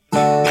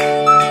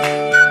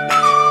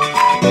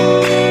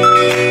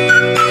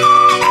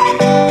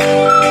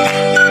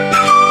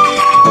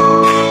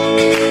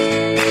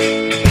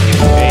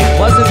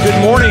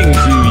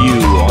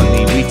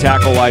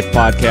Life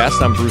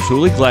podcast. I'm Bruce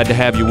Hooley. Glad to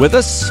have you with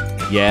us.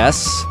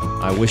 Yes,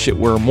 I wish it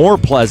were more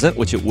pleasant,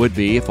 which it would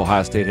be if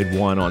Ohio State had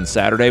won on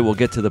Saturday. We'll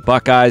get to the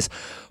Buckeyes'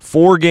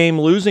 4-game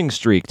losing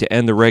streak to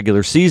end the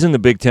regular season, the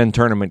Big Ten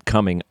tournament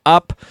coming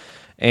up,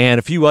 and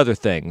a few other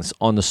things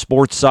on the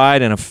sports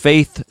side, and a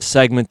faith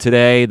segment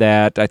today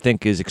that I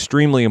think is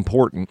extremely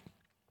important,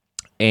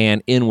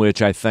 and in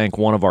which I thank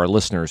one of our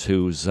listeners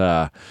who's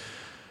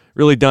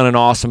really done an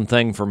awesome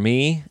thing for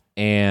me,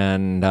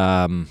 and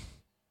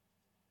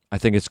I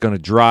think it's going to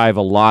drive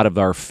a lot of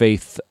our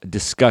faith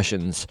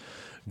discussions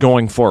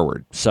going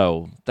forward.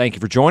 So thank you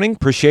for joining.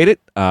 Appreciate it.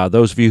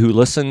 Those of you who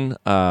listen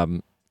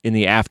in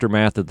the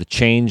aftermath of the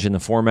change in the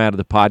format of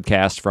the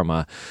podcast from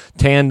a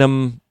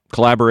tandem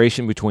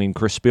collaboration between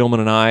Chris Spielman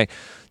and I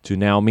to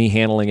now me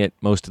handling it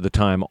most of the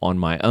time on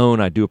my own.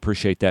 I do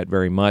appreciate that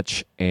very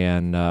much,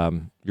 and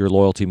your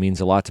loyalty means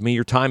a lot to me.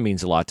 Your time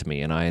means a lot to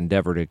me, and I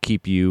endeavor to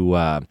keep you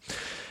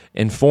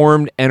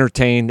informed,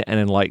 entertained, and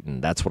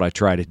enlightened. That's what I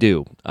try to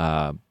do.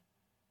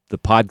 The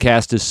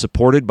podcast is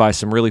supported by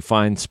some really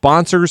fine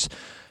sponsors.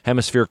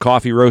 Hemisphere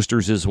Coffee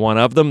Roasters is one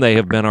of them. They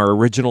have been our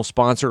original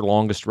sponsor,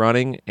 longest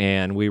running,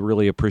 and we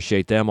really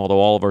appreciate them. Although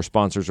all of our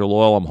sponsors are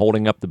loyal, I'm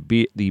holding up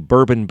the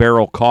Bourbon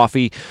Barrel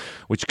Coffee,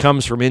 which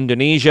comes from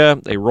Indonesia.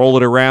 They roll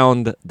it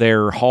around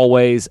their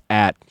hallways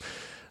at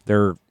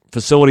their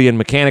facility in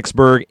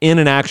Mechanicsburg in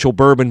an actual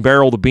bourbon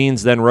barrel. The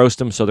beans then roast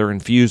them, so they're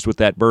infused with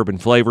that bourbon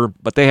flavor.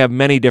 But they have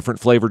many different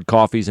flavored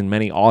coffees and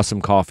many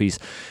awesome coffees.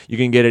 You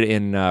can get it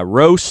in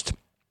roast,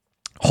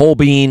 whole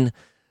bean,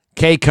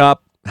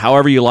 K-Cup,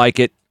 however you like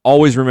it.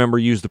 Always remember,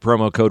 use the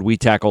promo code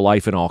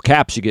WeTackleLife in all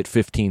caps. You get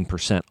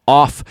 15%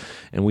 off,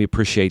 and we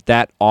appreciate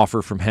that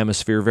offer from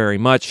Hemisphere very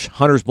much.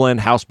 Hunter's Blend,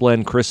 House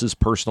Blend, Chris's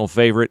personal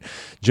favorite,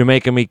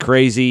 Jamaica Me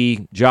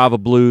Crazy, Java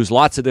Blues,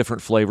 lots of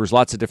different flavors,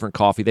 lots of different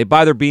coffee. They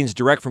buy their beans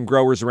direct from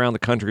growers around the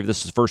country. If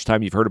this is the first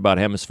time you've heard about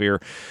Hemisphere,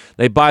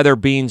 they buy their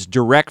beans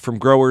direct from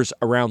growers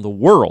around the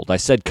world. I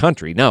said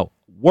country, no,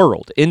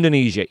 world.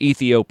 Indonesia,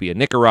 Ethiopia,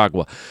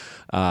 Nicaragua,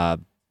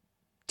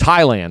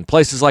 Thailand,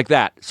 places like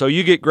that. So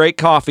you get great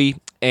coffee,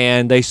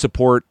 and they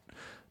support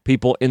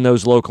people in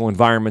those local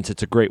environments.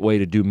 It's a great way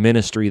to do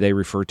ministry. They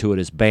refer to it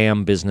as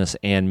BAM, Business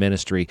and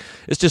Ministry.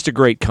 It's just a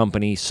great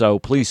company, so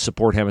please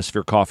support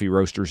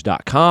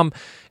HemisphereCoffeeRoasters.com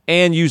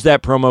and use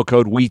that promo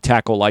code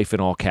WeTackleLife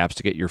in all caps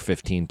to get your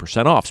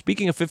 15% off.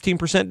 Speaking of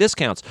 15%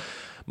 discounts,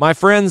 my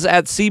friends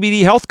at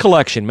CBD Health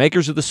Collection,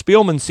 makers of the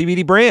Spielman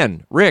CBD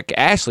brand, Rick,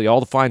 Ashley, all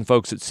the fine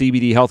folks at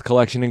CBD Health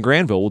Collection in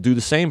Granville will do the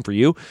same for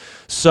you.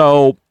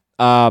 So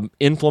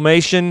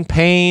inflammation,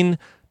 pain,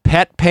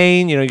 pet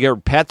pain, your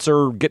pets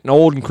are getting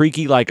old and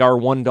creaky like our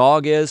one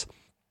dog is.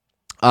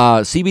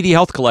 CBD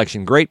Health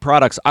Collection, great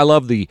products. I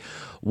love the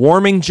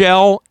warming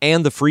gel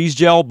and the freeze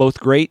gel, both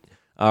great.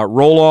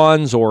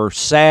 Roll-ons or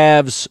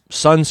salves,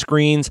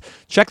 sunscreens.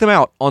 Check them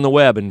out on the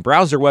web and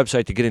browse their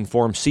website to get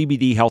informed,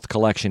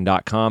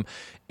 cbdhealthcollection.com.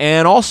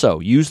 And also,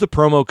 use the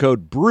promo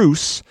code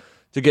BRUCE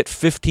to get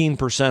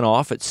 15%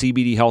 off at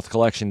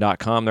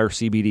cbdhealthcollection.com. Their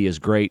CBD is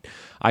great.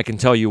 I can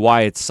tell you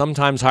why it's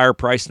sometimes higher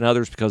priced than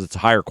others, because it's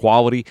higher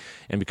quality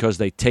and because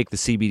they take the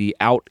CBD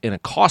out in a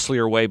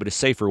costlier way but a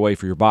safer way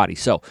for your body.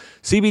 So,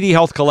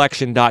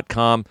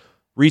 cbdhealthcollection.com,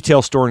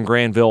 retail store in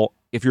Granville.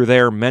 If you're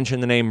there, mention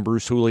the name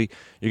Bruce Hooley.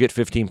 You get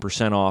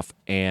 15% off,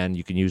 and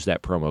you can use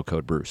that promo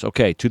code Bruce.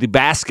 Okay, to the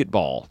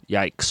basketball.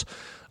 Yikes.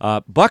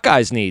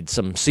 Buckeyes need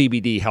some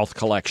CBD Health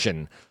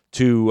Collection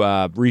to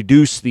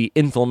reduce the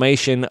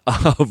inflammation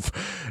of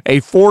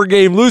a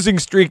 4-game losing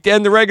streak to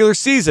end the regular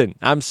season.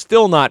 I'm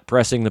still not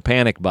pressing the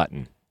panic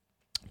button,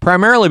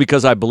 primarily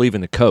because I believe in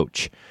the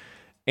coach.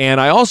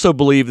 And I also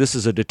believe this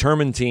is a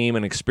determined team,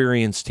 an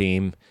experienced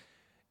team.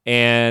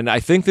 And I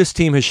think this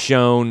team has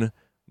shown,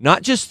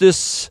 not just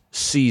this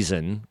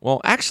season, well,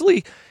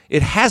 actually,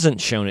 it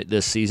hasn't shown it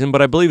this season,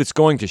 but I believe it's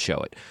going to show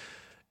it.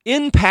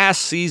 In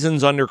past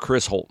seasons under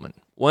Chris Holtmann,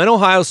 when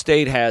Ohio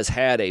State has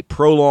had a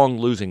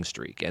prolonged losing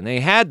streak, and they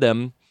had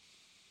them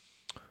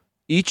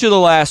each of the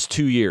last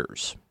 2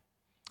 years,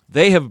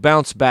 they have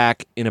bounced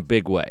back in a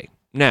big way.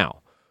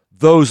 Now,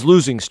 those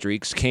losing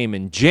streaks came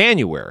in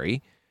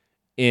January,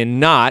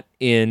 not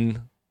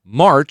in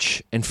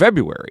March and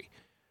February.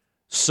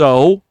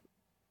 So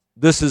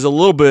this is a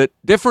little bit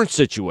different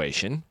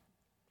situation,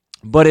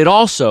 but it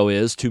also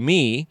is, to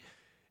me,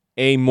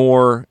 a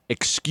more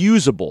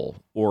excusable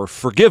or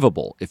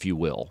forgivable, if you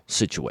will,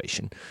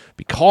 situation,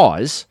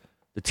 because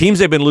the teams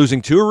they've been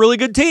losing to are really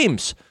good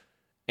teams.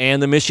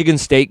 And the Michigan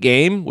State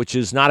game, which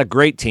is not a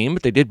great team,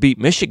 but they did beat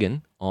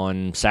Michigan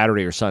on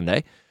Saturday or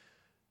Sunday.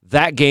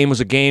 That game was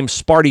a game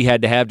Sparty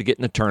had to have to get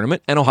in the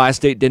tournament, and Ohio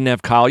State didn't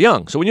have Kyle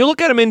Young. So when you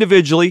look at them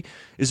individually,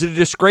 is it a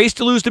disgrace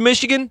to lose to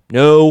Michigan?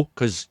 No,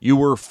 because you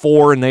were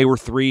 4 and they were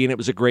 3, and it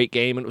was a great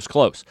game and it was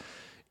close.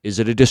 Is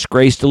it a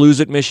disgrace to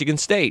lose at Michigan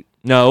State?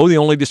 No, the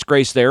only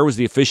disgrace there was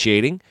the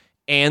officiating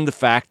and the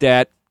fact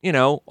that,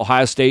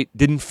 Ohio State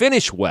didn't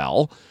finish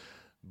well,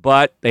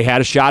 but they had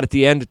a shot at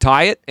the end to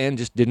tie it and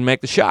just didn't make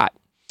the shot.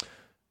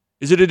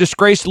 Is it a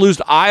disgrace to lose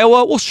to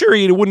Iowa? Well, sure,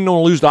 you wouldn't want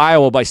to lose to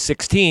Iowa by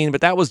 16,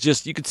 but that was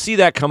just, you could see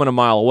that coming a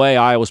mile away.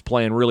 Iowa's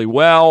playing really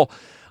well.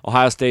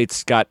 Ohio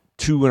State's got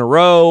 2 in a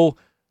row.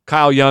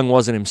 Kyle Young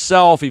wasn't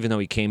himself, even though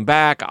he came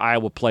back.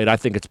 Iowa played, I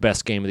think, its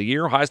best game of the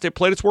year. Ohio State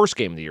played its worst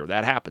game of the year.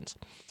 That happens.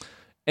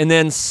 And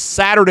then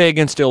Saturday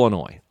against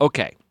Illinois.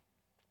 Okay,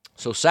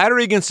 so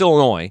Saturday against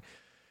Illinois,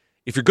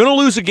 if you're going to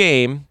lose a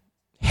game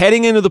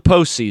heading into the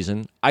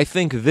postseason, I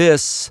think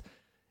this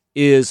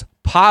is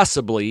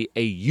possibly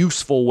a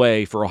useful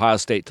way for Ohio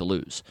State to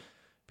lose,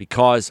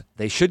 because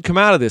they should come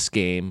out of this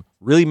game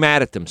really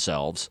mad at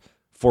themselves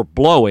for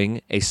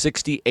blowing a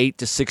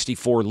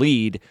 68-64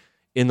 lead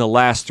in the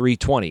last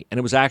 3:20. And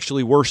it was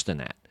actually worse than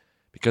that,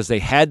 because they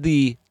had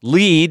the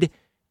lead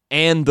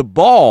and the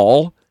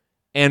ball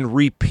and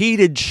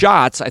repeated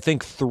shots, I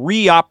think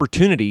 3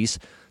 opportunities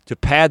to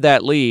pad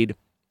that lead,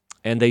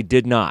 and they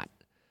did not.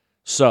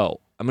 So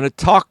I'm going to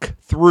talk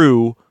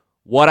through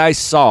what I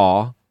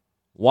saw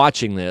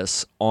watching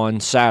this on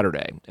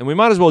Saturday. And we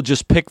might as well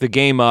just pick the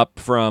game up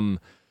from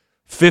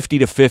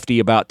 50-50,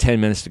 about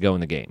 10 minutes to go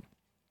in the game.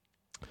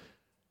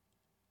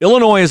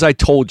 Illinois, as I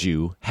told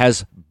you,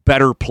 has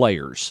better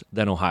players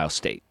than Ohio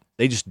State.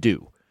 They just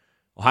do.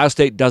 Ohio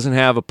State doesn't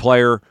have a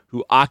player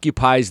who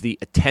occupies the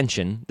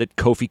attention that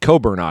Kofi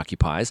Cockburn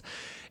occupies.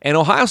 And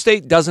Ohio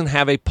State doesn't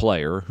have a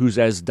player who's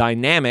as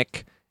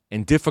dynamic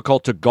and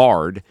difficult to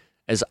guard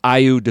as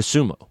Ayo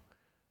Dosunmu.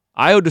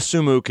 Ayo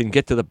Dosunmu can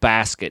get to the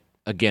basket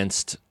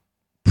against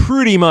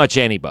pretty much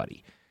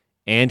anybody.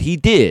 And he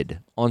did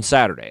on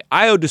Saturday.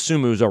 Ayo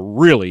Dosunmu is a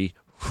really,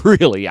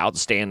 really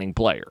outstanding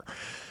player.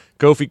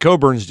 Kofi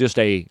Cockburn's just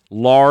a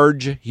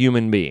large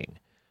human being.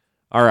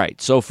 All right,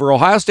 so for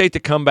Ohio State to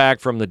come back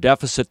from the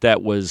deficit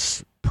that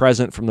was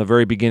present from the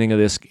very beginning of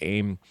this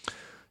game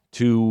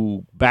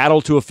to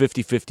battle to a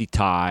 50-50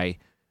 tie,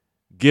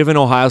 given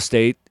Ohio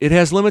State, it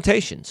has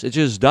limitations. It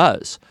just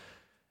does.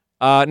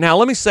 Now,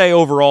 let me say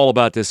overall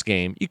about this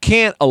game, you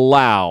can't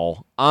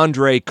allow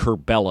Andre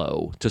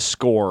Curbelo to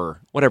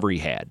score whatever he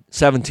had,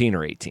 17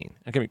 or 18.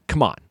 I mean,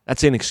 come on,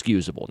 that's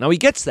inexcusable. Now, he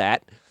gets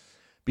that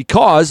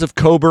because of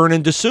Cockburn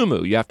and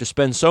Dosunmu. You have to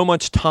spend so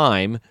much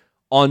time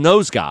on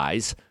those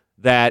guys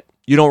that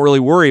you don't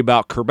really worry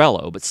about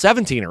Curbelo. But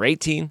 17 or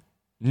 18?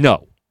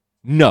 No,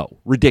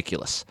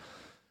 ridiculous.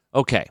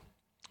 Okay,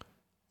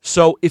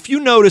 so if you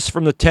notice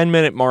from the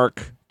 10-minute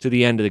mark to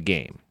the end of the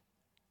game,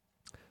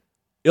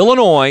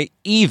 Illinois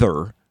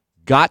either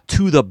got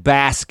to the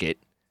basket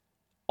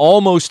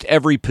almost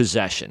every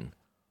possession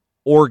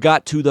or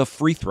got to the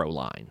free throw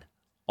line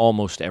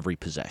almost every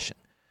possession.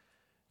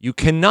 You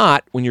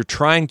cannot, when you're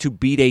trying to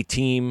beat a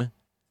team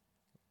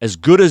as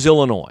good as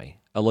Illinois,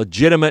 a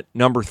legitimate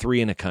number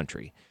 3 in the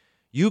country,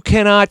 you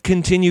cannot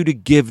continue to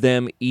give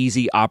them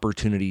easy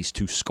opportunities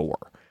to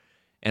score.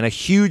 And a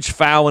huge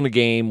foul in the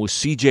game was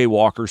C.J.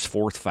 Walker's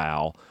 4th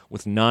foul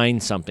with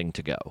 9-something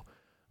to go.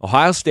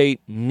 Ohio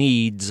State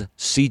needs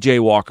C.J.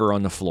 Walker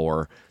on the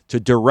floor to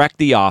direct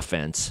the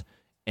offense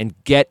and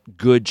get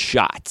good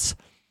shots.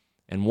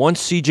 And once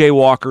C.J.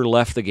 Walker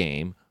left the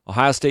game,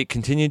 Ohio State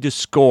continued to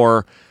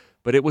score,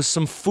 but it was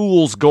some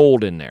fool's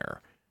gold in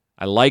there.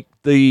 I like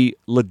the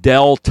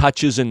Liddell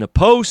touches in the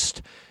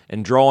post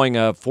and drawing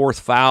a 4th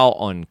foul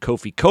on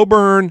Kofi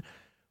Cockburn,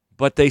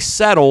 but they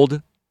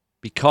settled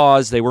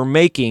because they were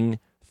making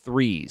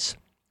threes.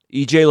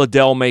 E.J.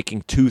 Liddell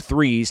making 2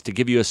 threes to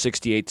give you a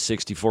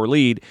 68-64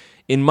 lead,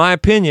 in my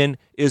opinion,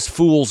 is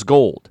fool's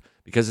gold,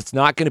 because it's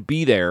not going to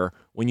be there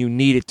when you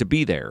need it to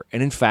be there.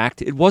 And in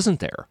fact, it wasn't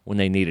there when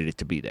they needed it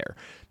to be there,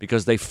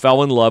 because they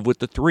fell in love with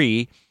the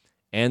 3,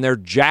 and they're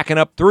jacking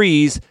up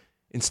threes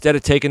instead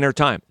of taking their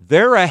time.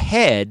 They're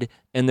ahead,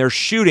 and they're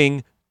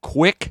shooting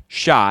quick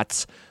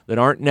shots that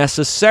aren't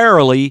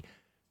necessarily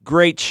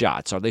great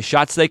shots. Are they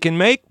shots they can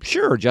make?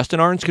 Sure, Justin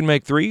Ahrens can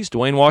make threes.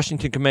 Dwayne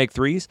Washington can make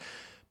threes.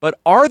 But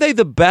are they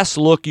the best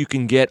look you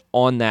can get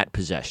on that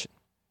possession?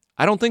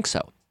 I don't think so.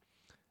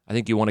 I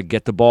think you want to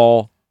get the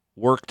ball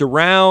worked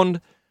around.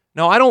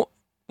 Now, I don't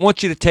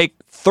want you to take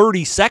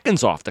 30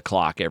 seconds off the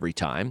clock every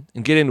time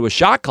and get into a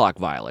shot clock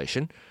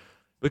violation.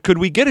 But could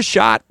we get a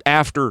shot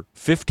after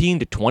 15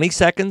 to 20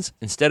 seconds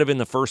instead of in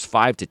the first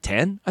 5 to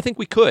 10? I think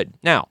we could.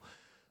 Now,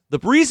 the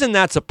reason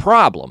that's a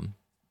problem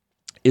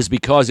is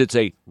because it's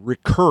a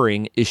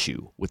recurring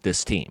issue with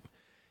this team.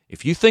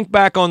 If you think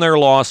back on their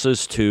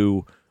losses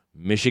to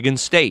Michigan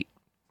State,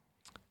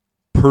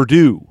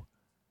 Purdue,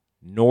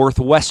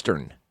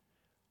 Northwestern,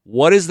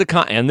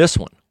 and this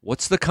one,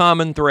 what's the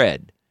common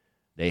thread?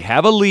 They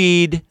have a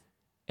lead,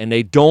 and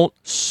they don't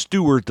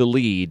steward the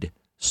lead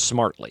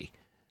smartly.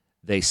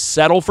 They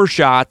settle for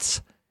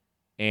shots,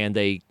 and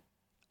they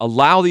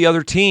allow the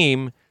other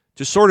team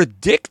to sort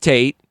of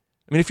dictate.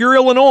 I mean, if you're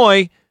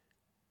Illinois,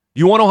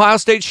 you want Ohio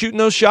State shooting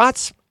those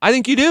shots? I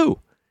think you do.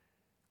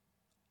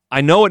 I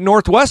know at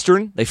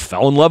Northwestern, they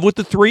fell in love with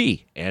the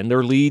 3, and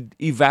their lead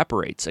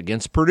evaporates.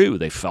 Against Purdue,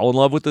 they fell in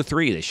love with the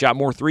 3. They shot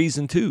more 3s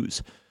than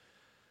 2s.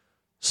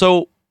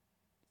 So,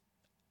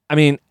 I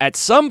mean, at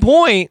some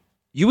point,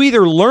 you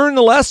either learn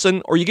the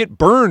lesson or you get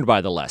burned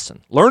by the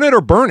lesson. Learn it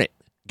or burn it.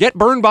 Get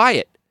burned by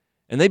it.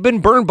 And they've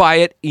been burned by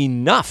it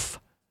enough.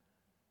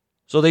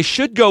 So they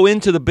should go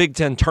into the Big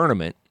Ten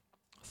tournament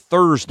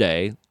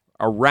Thursday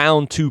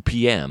around 2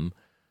 p.m.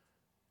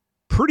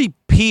 pretty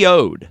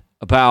PO'd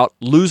about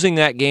losing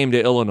that game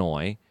to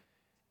Illinois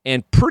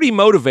and pretty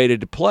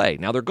motivated to play.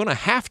 Now, they're going to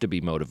have to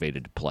be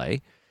motivated to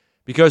play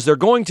because they're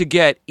going to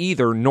get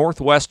either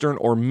Northwestern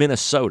or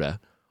Minnesota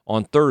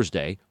on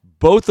Thursday,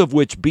 both of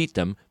which beat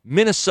them.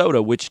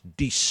 Minnesota, which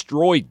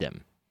destroyed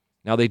them.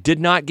 Now, they did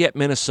not get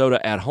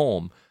Minnesota at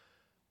home,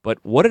 but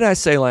what did I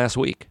say last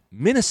week?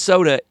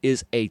 Minnesota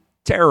is a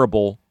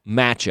terrible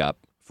matchup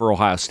for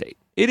Ohio State.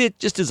 It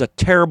just is a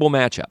terrible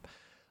matchup.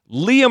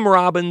 Liam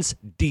Robbins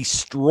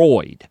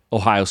destroyed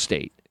Ohio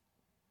State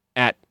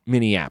at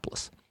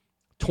Minneapolis.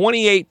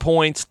 28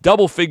 points,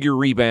 double-figure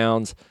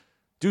rebounds.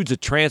 Dude's a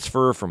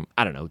transfer from,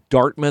 I don't know,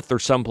 Dartmouth or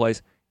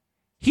someplace.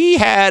 He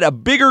had a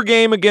bigger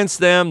game against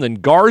them than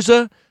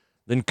Garza,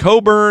 than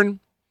Coburn,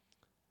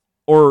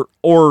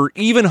 or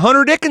even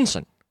Hunter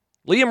Dickinson.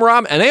 Liam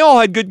Robbins, and they all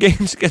had good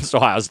games against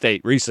Ohio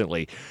State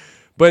recently.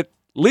 But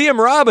Liam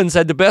Robbins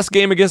had the best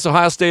game against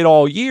Ohio State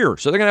all year,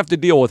 so they're going to have to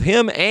deal with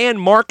him and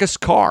Marcus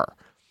Carr.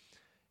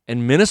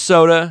 And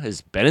Minnesota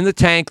has been in the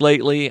tank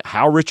lately.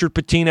 How Richard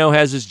Pitino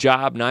has his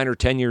job 9 or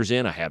 10 years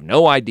in, I have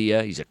no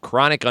idea. He's a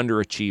chronic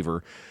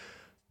underachiever.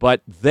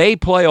 But they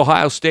play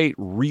Ohio State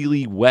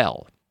really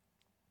well.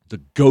 The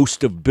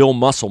ghost of Bill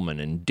Musselman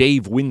and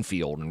Dave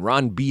Winfield and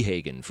Ron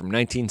Behagen from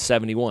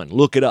 1971.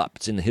 Look it up.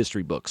 It's in the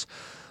history books.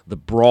 The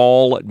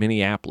brawl at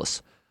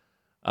Minneapolis.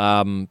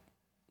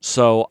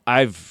 So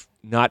I've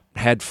not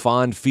had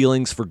fond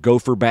feelings for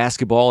Gopher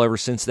basketball ever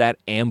since that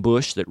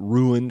ambush that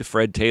ruined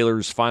Fred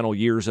Taylor's final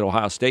years at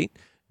Ohio State,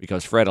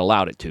 because Fred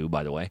allowed it to,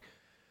 by the way.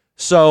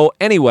 So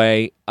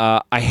anyway,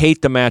 I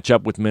hate the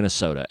matchup with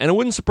Minnesota. And it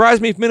wouldn't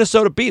surprise me if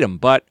Minnesota beat them.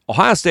 But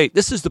Ohio State,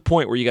 this is the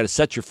point where you got to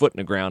set your foot in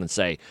the ground and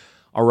say,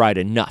 all right,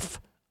 enough.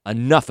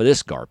 Enough of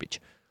this garbage.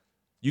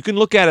 You can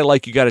look at it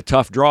like you got a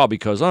tough draw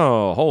because,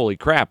 oh, holy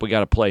crap, we got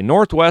to play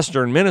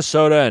Northwestern,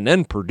 Minnesota, and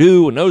then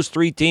Purdue, and those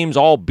three teams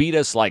all beat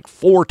us like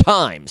 4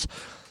 times.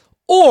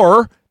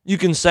 Or you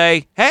can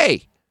say,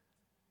 hey,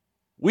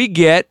 we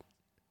get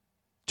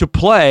to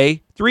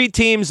play 3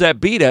 teams that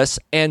beat us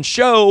and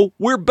show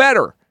we're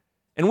better.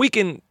 And we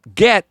can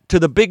get to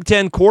the Big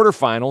Ten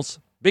quarterfinals,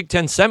 Big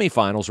Ten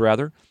semifinals,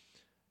 rather,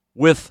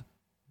 with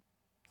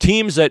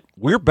teams that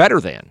we're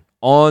better than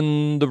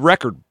on the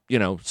record,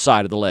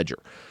 side of the ledger.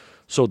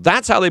 So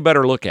that's how they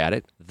better look at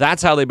it.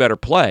 That's how they better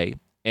play.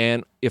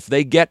 And if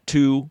they get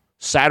to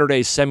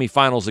Saturday's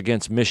semifinals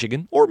against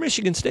Michigan or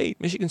Michigan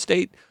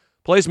State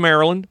plays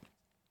Maryland,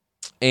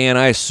 and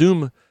I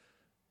assume,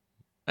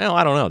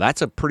 I don't know,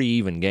 that's a pretty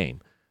even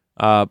game.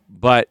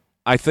 But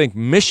I think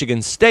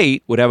Michigan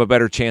State would have a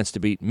better chance to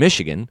beat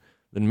Michigan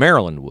than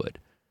Maryland would.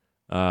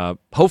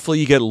 Hopefully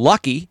you get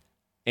lucky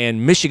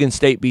and Michigan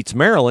State beats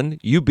Maryland.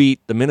 You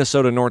beat the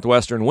Minnesota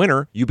Northwestern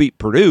winner. You beat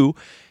Purdue.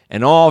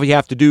 And all you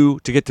have to do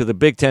to get to the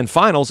Big Ten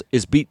finals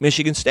is beat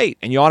Michigan State.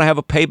 And you ought to have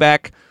a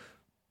payback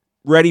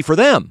ready for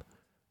them.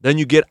 Then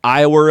you get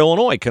Iowa or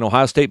Illinois. Can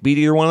Ohio State beat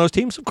either one of those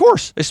teams? Of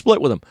course. They split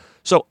with them.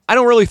 So I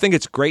don't really think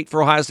it's great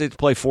for Ohio State to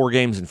play 4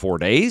 games in 4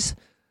 days.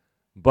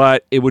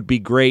 But it would be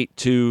great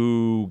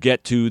to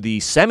get to the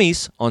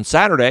semis on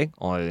Saturday.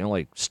 The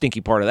only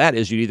stinky part of that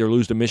is you'd either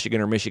lose to Michigan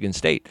or Michigan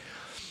State.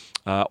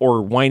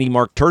 Or whiny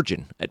Mark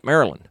Turgeon at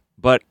Maryland.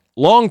 But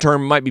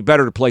long-term, it might be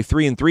better to play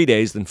 3 in 3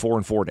 days than 4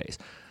 in 4 days.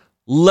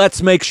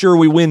 Let's make sure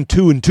we win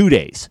 2 in 2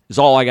 days is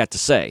all I got to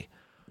say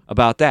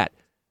about that.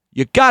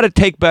 You got to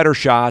take better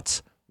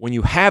shots when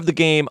you have the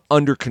game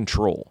under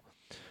control.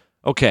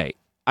 Okay,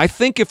 I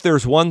think if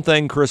there's one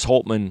thing Chris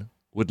Holtmann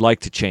would like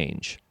to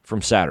change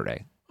from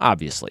Saturday,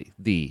 obviously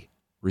the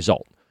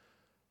result.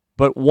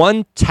 But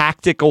one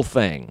tactical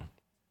thing,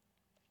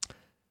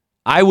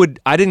 I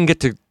didn't get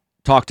to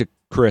talk to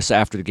Chris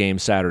after the game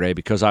Saturday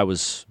because I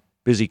was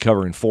busy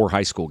covering 4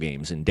 high school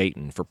games in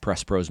Dayton for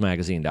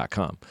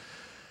PressProsMagazine.com.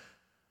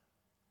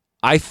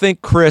 I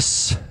think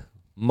Chris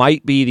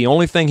might be, the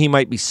only thing he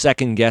might be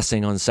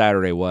second-guessing on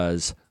Saturday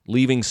was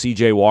leaving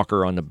C.J.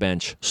 Walker on the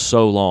bench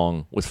so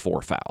long with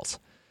 4 fouls.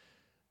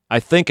 I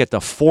think at the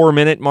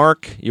 4-minute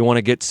mark, you want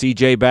to get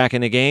C.J. back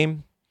in the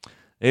game.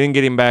 They didn't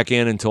get him back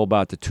in until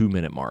about the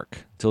 2-minute mark,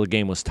 until the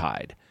game was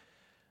tied.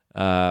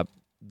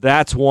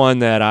 That's one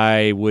that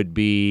I would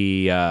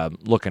be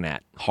looking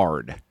at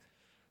hard.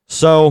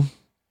 So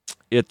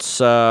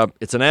it's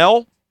an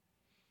L.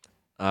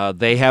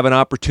 They have an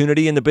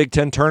opportunity in the Big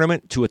Ten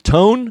tournament to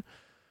atone.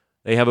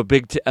 They have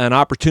an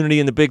opportunity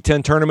in the Big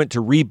Ten tournament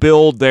to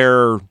rebuild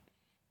their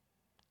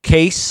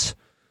case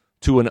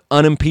to an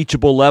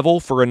unimpeachable level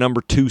for a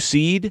number 2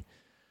 seed.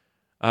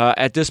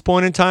 At this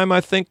point in time,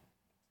 I think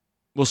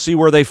we'll see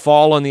where they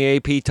fall on the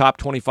AP Top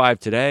 25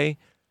 today.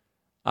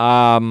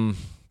 I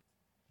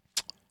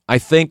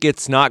think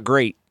it's not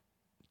great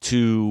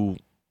to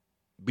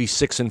be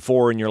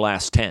 6-4 in your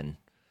last 10.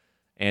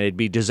 And it'd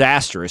be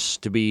disastrous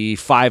to be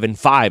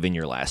 5-5 in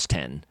your last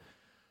 10.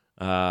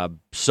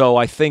 So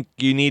I think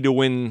you need to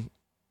win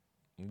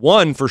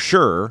 1 for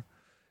sure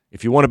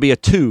If you want to be a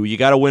 2, you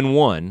got to win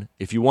 1.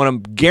 If you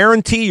want to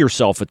guarantee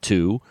yourself a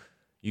 2,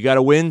 you got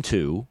to win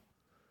 2.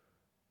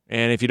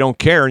 And if you don't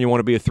care and you want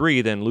to be a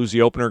 3, then lose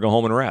the opener, go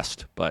home and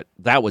rest. But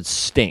that would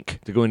stink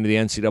to go into the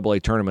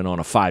NCAA tournament on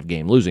a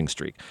 5-game losing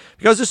streak.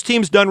 Because this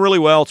team's done really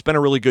well. It's been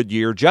a really good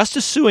year.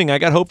 Justice Suing, I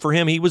got hope for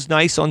him. He was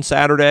nice on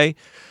Saturday.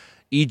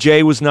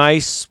 EJ was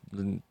nice.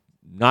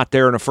 Not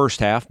there in the first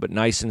half, but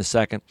nice in the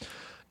second.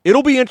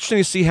 It'll be interesting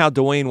to see how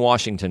Dwayne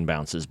Washington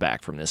bounces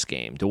back from this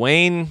game.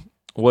 Dwayne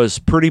was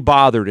pretty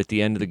bothered at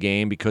the end of the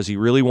game because he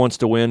really wants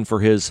to win for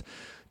his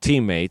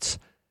teammates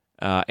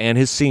and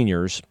his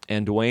seniors.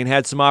 And Dwayne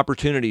had some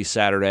opportunities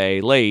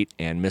Saturday late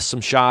and missed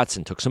some shots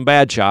and took some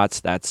bad shots.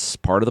 That's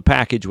part of the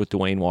package with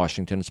Dwayne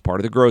Washington. It's part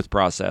of the growth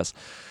process.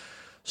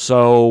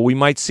 So we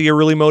might see a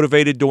really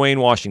motivated Dwayne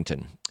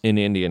Washington in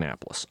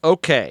Indianapolis.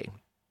 Okay.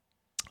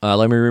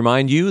 Let me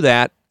remind you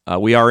that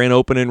we are in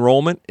open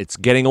enrollment. It's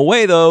getting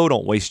away, though.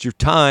 Don't waste your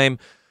time.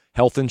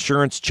 Health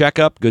insurance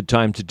checkup, good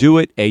time to do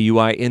it.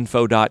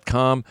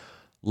 AUIinfo.com.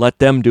 Let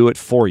them do it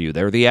for you.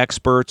 They're the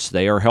experts.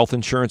 They are health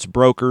insurance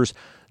brokers.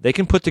 They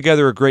can put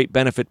together a great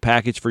benefit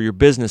package for your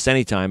business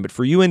anytime. But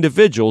for you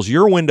individuals,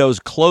 your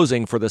window's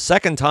closing for the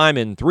second time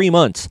in 3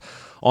 months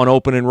on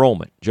open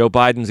enrollment. Joe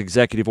Biden's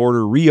executive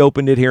order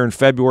reopened it here in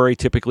February.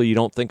 Typically, you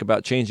don't think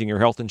about changing your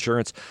health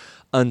insurance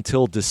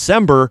until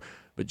December.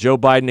 But Joe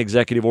Biden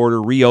executive order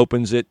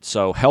reopens it.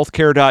 So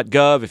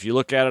healthcare.gov, if you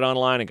look at it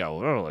online and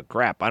go, oh,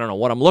 crap, I don't know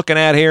what I'm looking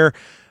at here.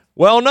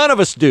 Well, none of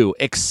us do,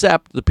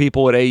 except the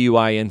people at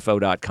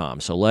AUIinfo.com.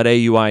 So let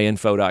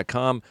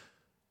AUIinfo.com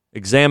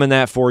examine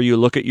that for you,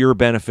 look at your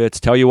benefits,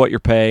 tell you what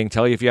you're paying,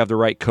 tell you if you have the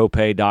right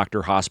copay,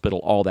 doctor, hospital,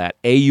 all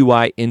that.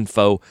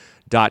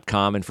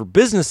 AUIinfo.com. And for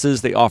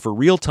businesses, they offer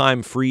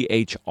real-time free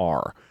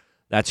HR.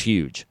 That's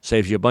huge.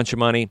 Saves you a bunch of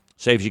money,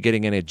 saves you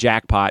getting in a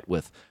jackpot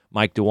with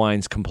Mike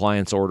DeWine's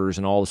compliance orders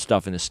and all the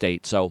stuff in the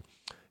state. So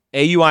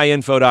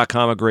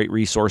AUIinfo.com, a great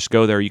resource.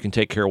 Go there. You can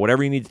take care of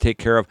whatever you need to take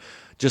care of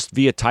just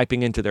via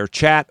typing into their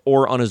chat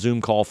or on a Zoom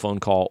call, phone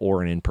call,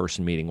 or an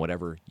in-person meeting,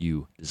 whatever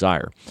you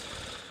desire.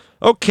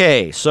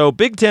 Okay, so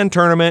Big Ten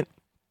tournament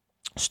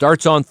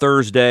starts on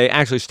Thursday,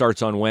 actually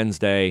starts on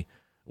Wednesday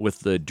with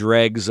the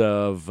dregs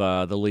of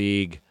the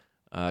league.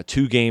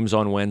 2 games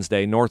on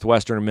Wednesday.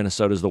 Northwestern and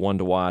Minnesota is the one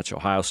to watch.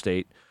 Ohio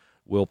State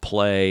will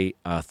play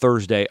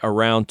Thursday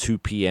around 2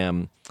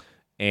 p.m.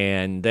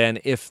 And then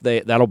if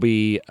they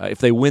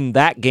win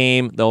that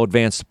game, they'll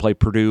advance to play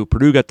Purdue.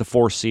 Purdue got the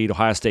 4th seed.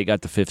 Ohio State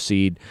got the 5th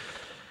seed.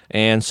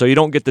 And so you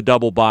don't get the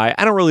double bye.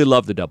 I don't really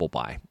love the double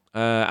bye.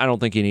 I don't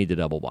think you need the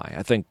double bye.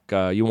 I think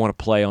you want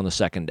to play on the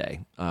second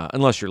day,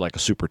 unless you're like a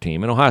super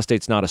team. And Ohio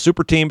State's not a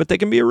super team, but they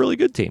can be a really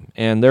good team.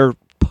 And their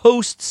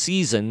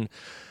postseason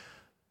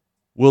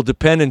will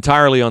depend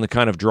entirely on the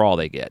kind of draw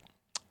they get.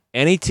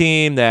 Any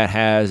team that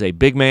has a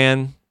big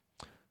man,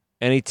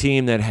 any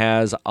team that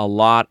has a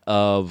lot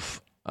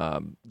of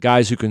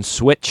guys who can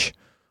switch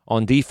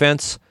on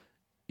defense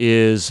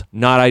is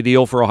not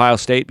ideal for Ohio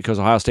State because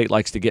Ohio State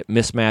likes to get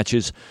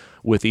mismatches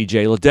with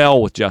E.J.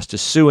 Liddell, with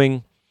Justice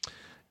Suing.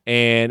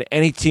 And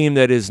any team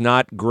that is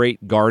not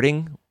great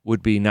guarding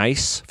would be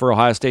nice for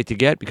Ohio State to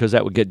get because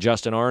that would get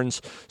Justin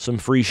Arns some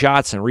free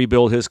shots and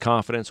rebuild his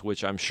confidence,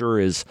 which I'm sure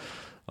is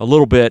a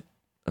little bit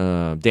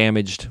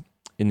damaged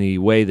in the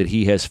way that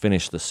he has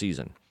finished the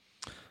season.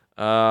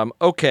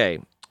 Okay,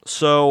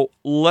 so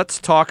let's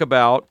talk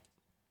about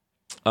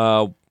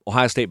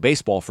Ohio State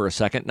baseball for a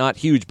second. Not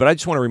huge, but I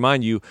just want to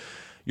remind you,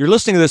 you're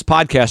listening to this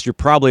podcast, you're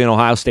probably an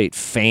Ohio State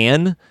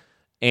fan,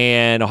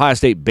 and Ohio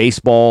State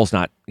baseball is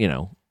not,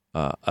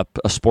 a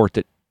sport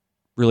that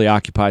really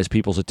occupies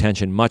people's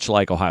attention, much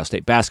like Ohio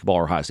State basketball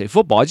or Ohio State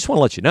football. I just want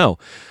to let you know,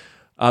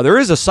 there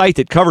is a site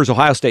that covers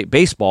Ohio State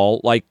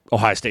baseball, like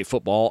Ohio State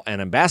football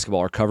and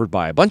basketball are covered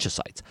by a bunch of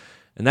sites.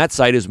 And that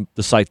site is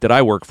the site that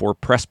I work for,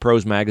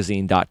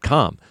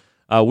 PressProsMagazine.com.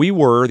 We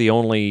were the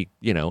only,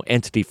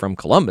 entity from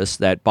Columbus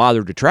that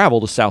bothered to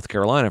travel to South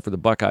Carolina for the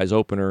Buckeyes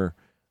opener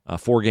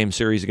 4-game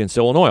series against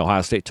Illinois.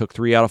 Ohio State took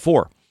 3 out of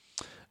 4.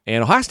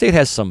 And Ohio State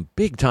has some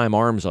big-time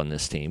arms on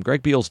this team.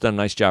 Greg Beal's done a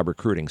nice job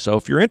recruiting. So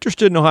if you're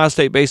interested in Ohio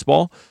State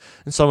baseball,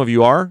 and some of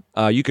you are,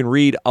 you can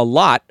read a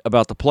lot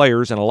about the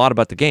players and a lot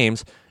about the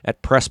games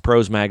at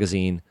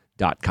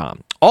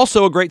PressProsMagazine.com.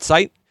 Also a great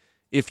site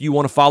if you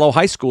want to follow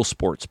high school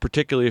sports,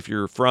 particularly if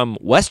you're from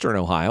Western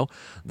Ohio.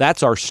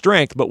 That's our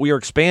strength, but we are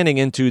expanding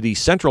into the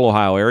Central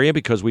Ohio area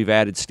because we've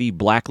added Steve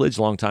Blackledge,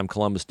 longtime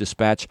Columbus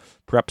Dispatch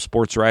prep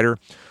sports writer,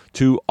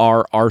 to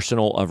our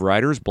arsenal of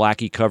writers.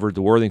 Blackie covered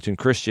the Worthington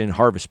Christian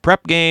Harvest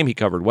Prep game. He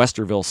covered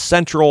Westerville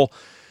Central.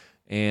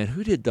 And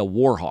who did the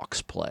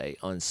Warhawks play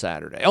on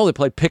Saturday? Oh, they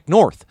played Pick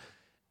North.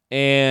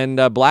 And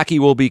Blackie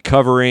will be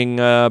covering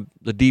the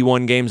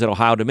D1 games at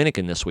Ohio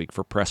Dominican this week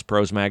for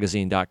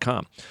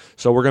PressProsMagazine.com.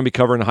 So we're going to be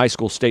covering the high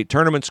school state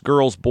tournaments,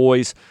 girls,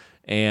 boys,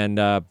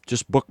 and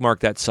just bookmark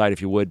that site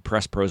if you would,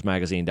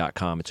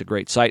 PressProsMagazine.com. It's a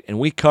great site, and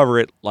we cover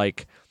it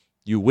like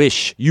you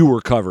wish you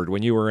were covered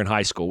when you were in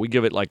high school. We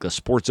give it like the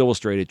Sports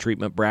Illustrated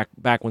treatment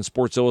back when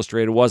Sports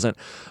Illustrated wasn't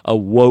a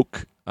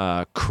woke,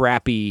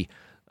 crappy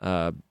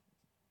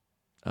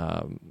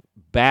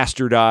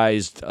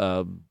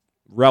bastardized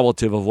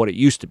relative of what it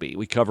used to be.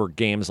 We cover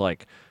games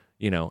like,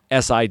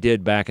 SI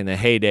did back in the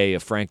heyday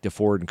of Frank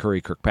DeFord and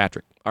Curry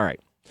Kirkpatrick. All right.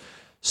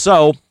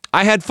 So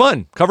I had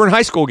fun covering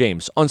high school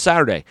games on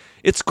Saturday.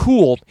 It's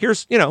cool.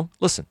 Here's,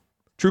 listen,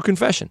 true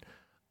confession.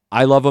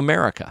 I love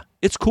America.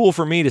 It's cool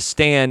for me to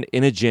stand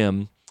in a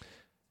gym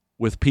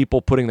with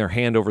people putting their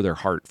hand over their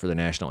heart for the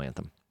national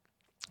anthem.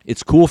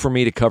 It's cool for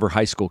me to cover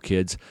high school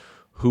kids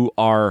who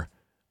are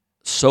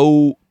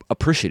so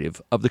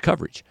appreciative of the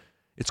coverage.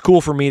 It's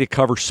cool for me to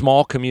cover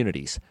small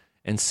communities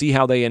and see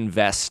how they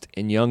invest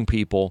in young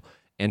people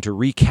and to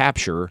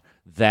recapture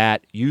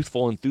that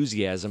youthful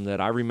enthusiasm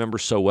that I remember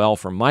so well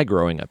from my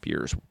growing up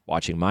years,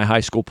 watching my high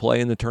school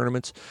play in the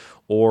tournaments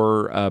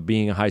or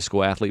being a high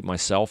school athlete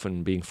myself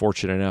and being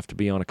fortunate enough to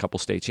be on a couple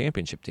state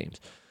championship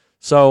teams.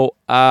 So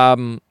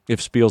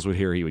if Spiels would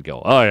hear, he would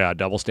go, oh, yeah,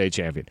 double state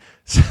champion.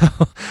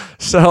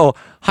 So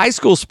high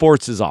school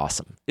sports is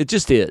awesome. It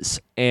just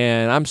is.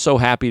 And I'm so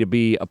happy to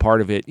be a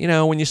part of it.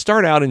 When you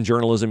start out in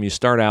journalism, you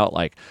start out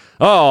like,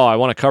 oh, I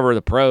want to cover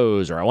the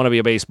pros, or I want to be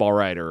a baseball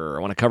writer, or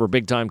I want to cover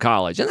big-time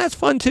college. And that's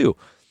fun, too.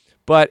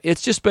 But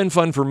it's just been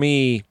fun for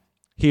me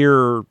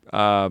here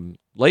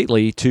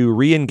lately to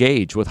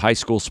re-engage with high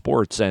school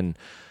sports. And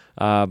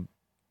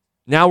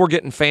now we're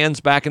getting fans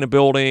back in the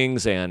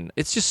buildings, and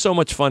it's just so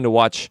much fun to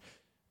watch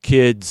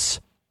kids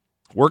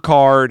work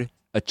hard,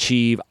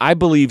 achieve. I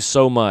believe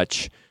so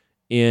much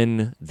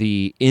in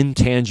the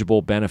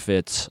intangible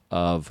benefits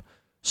of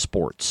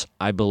sports.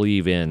 I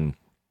believe in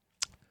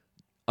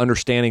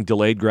understanding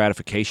delayed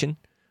gratification.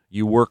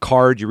 You work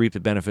hard, you reap the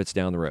benefits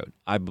down the road.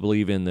 I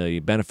believe in the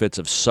benefits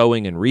of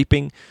sowing and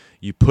reaping.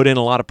 You put in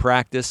a lot of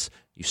practice,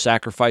 you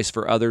sacrifice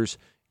for others,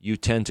 you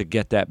tend to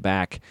get that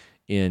back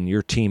in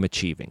your team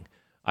achieving.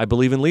 I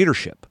believe in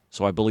leadership,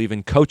 so I believe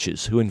in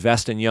coaches who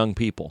invest in young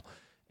people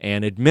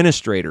and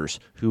administrators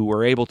who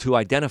are able to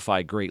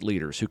identify great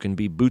leaders who can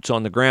be boots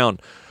on the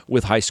ground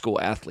with high school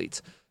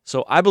athletes.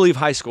 So I believe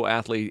high school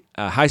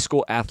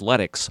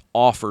athletics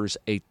offers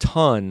a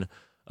ton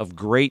of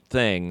great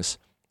things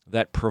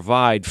that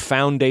provide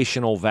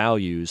foundational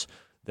values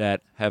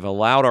that have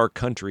allowed our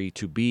country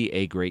to be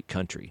a great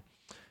country.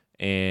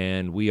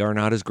 And we are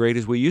not as great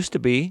as we used to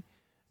be,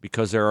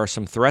 because there are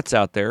some threats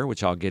out there,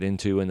 which I'll get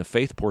into in the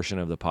faith portion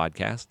of the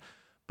podcast.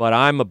 But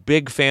I'm a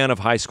big fan of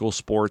high school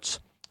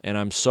sports, and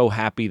I'm so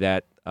happy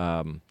that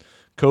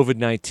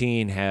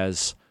COVID-19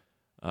 has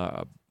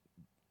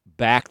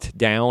backed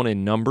down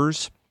in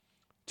numbers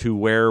to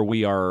where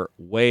we are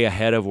way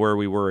ahead of where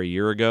we were a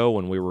year ago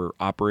when we were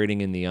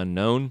operating in the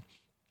unknown,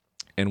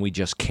 and we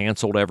just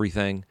canceled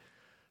everything.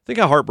 Think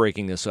how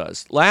heartbreaking this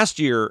was. Last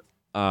year,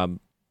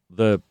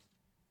 the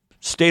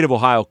state of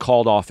Ohio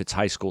called off its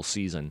high school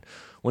season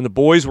when the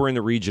boys were in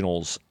the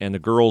regionals and the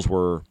girls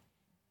were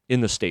in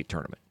the state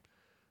tournament.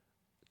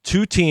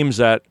 Two teams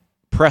that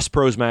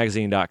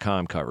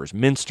PressProsMagazine.com covers,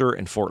 Minster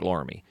and Fort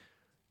Loramie.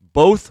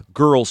 Both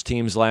girls'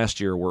 teams last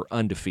year were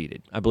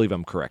undefeated. I believe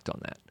I'm correct on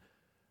that.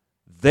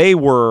 They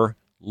were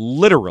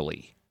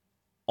literally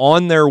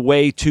on their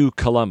way to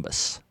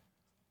Columbus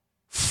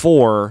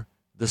for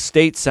the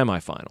state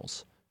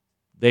semifinals.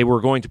 They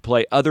were going to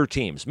play other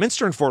teams.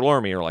 Minster and Fort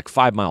Loramie are like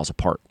 5 miles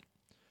apart.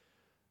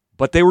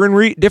 But they were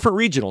in different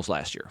regionals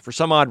last year for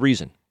some odd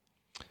reason.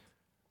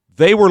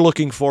 They were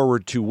looking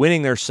forward to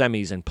winning their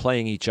semis and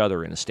playing each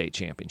other in a state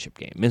championship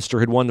game. Minster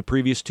had won the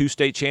previous 2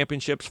 state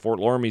championships. Fort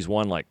Loramie's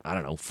won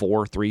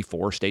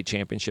 4 state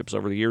championships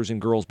over the years in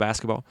girls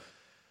basketball.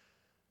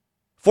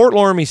 Fort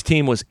Loramie's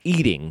team was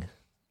eating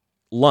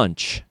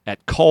lunch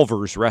at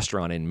Culver's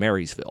restaurant in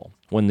Marysville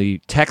when the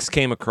text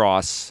came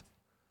across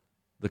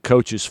the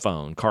coach's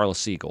phone, Carla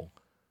Siegel,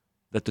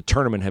 that the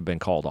tournament had been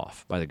called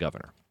off by the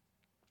governor.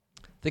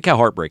 Think how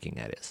heartbreaking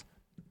that is.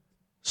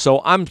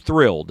 So I'm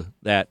thrilled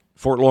that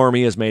Fort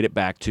Loramie has made it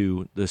back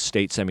to the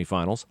state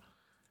semifinals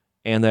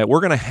and that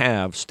we're going to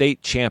have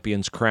state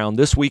champions crowned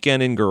this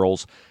weekend in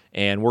girls,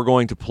 and we're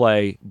going to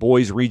play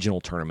boys regional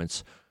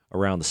tournaments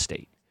around the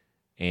state.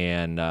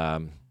 And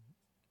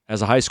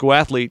as a high school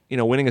athlete,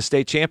 winning a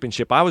state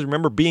championship, I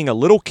remember being a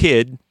little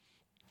kid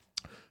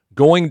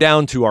going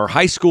down to our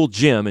high school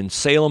gym in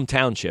Salem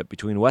Township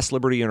between West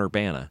Liberty and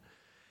Urbana.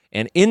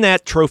 And in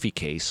that trophy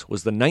case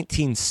was the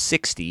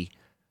 1960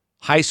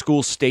 high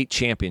school state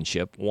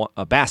championship,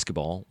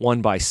 basketball,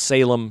 won by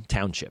Salem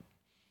Township.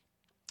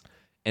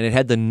 And it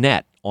had the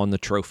net on the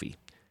trophy.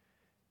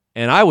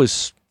 And I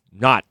was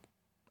not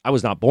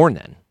born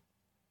then.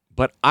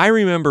 But I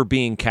remember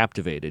being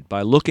captivated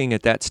by looking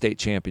at that state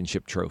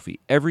championship trophy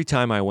every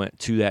time I went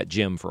to that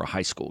gym for a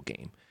high school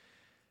game.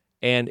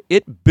 And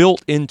it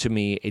built into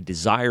me a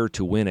desire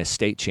to win a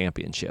state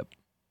championship.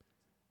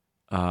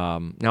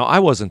 Now, I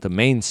wasn't the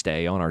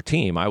mainstay on our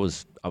team. I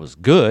was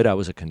good. I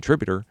was a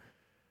contributor.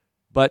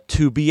 But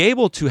to be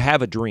able to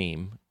have a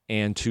dream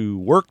and to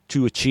work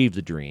to achieve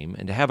the dream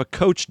and to have a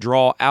coach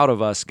draw out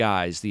of us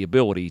guys the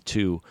ability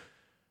to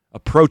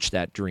approach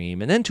that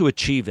dream and then to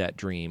achieve that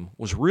dream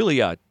was really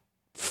a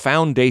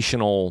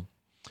foundational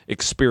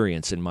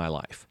experience in my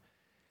life.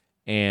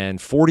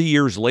 And 40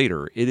 years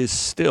later, it is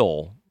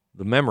still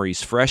the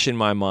memories fresh in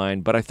my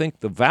mind, but I think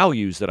the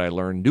values that I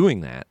learned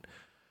doing that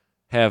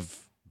have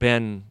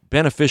been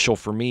beneficial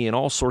for me in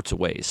all sorts of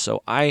ways.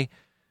 So I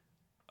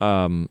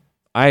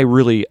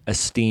really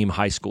esteem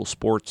high school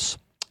sports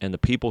and the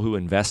people who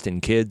invest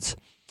in kids.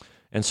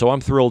 And so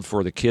I'm thrilled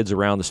for the kids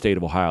around the state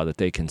of Ohio that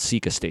they can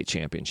seek a state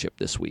championship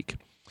this week.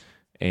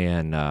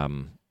 And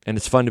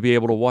it's fun to be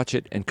able to watch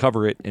it and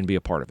cover it and be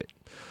a part of it.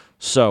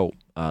 So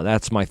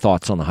that's my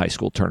thoughts on the high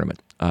school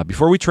tournament.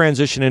 Before we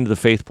transition into the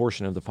faith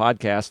portion of the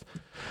podcast,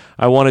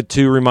 I wanted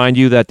to remind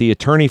you that the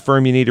attorney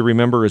firm you need to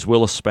remember is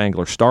Willis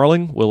Spangler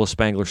Starling. Willis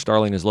Spangler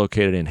Starling is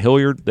located in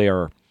Hilliard. They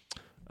are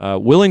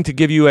willing to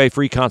give you a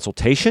free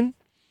consultation,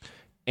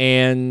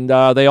 and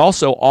they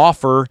also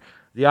offer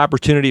the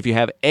opportunity, if you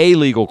have a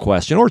legal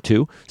question or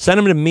two, send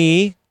them to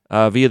me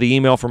via the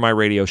email from my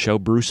radio show,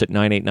 Bruce at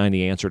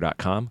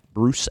 989theanswer.com,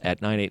 Bruce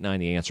at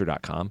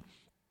 989theanswer.com.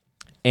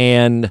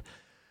 And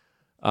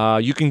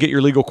you can get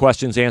your legal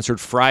questions answered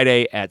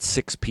Friday at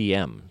 6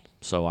 p.m.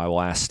 So I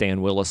will ask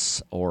Stan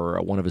Willis or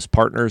one of his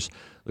partners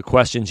the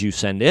questions you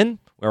send in.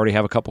 We already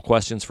have a couple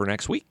questions for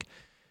next week,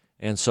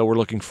 and so we're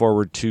looking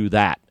forward to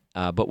that.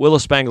 But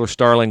Willis Spangler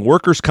Starling,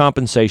 workers'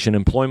 compensation,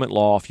 employment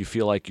law, if you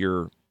feel like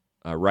your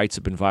rights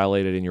have been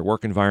violated in your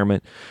work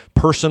environment,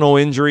 personal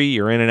injury,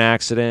 you're in an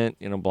accident,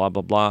 blah,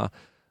 blah, blah.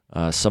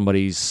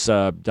 Somebody's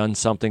done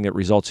something that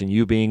results in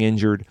you being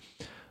injured.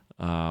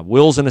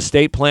 Wills and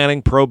estate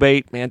planning,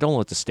 probate. Man, don't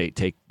let the state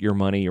take your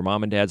money, your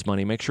mom and dad's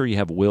money. Make sure you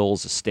have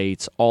wills,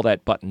 estates, all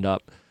that buttoned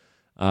up.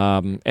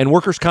 And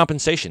workers'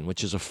 compensation,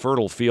 which is a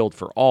fertile field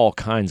for all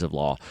kinds of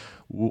law.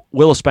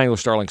 Willis Spangler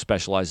Starling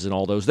specializes in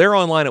all those. They're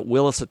online at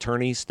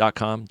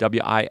willisattorneys.com,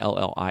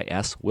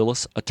 W-I-L-L-I-S,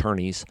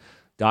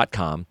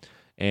 willisattorneys.com.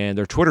 And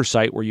their Twitter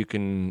site where you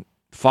can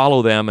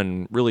follow them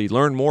and really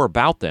learn more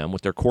about them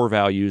with their core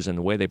values and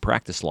the way they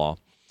practice law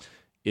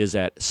is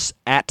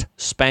at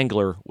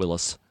Spangler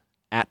Willis.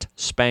 At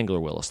Spangler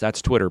Willis. That's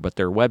Twitter, but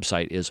their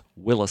website is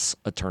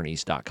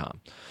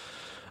willisattorneys.com.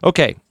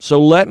 Okay,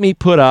 so let me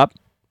put up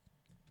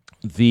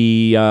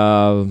the,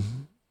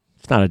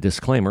 it's not a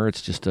disclaimer,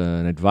 it's just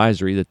an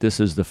advisory that this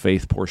is the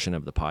faith portion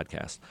of the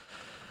podcast.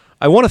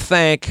 I want to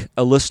thank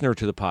a listener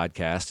to the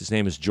podcast. His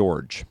name is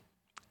George,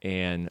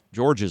 and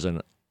George is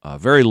a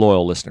very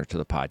loyal listener to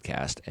the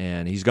podcast,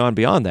 and he's gone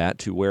beyond that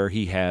to where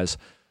he has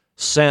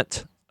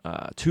sent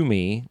to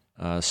me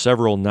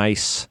several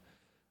nice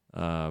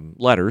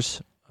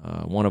letters,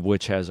 one of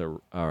which has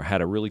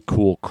had a really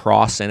cool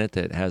cross in it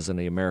that has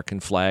the American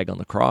flag on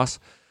the cross,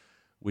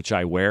 which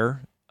I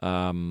wear.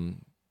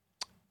 And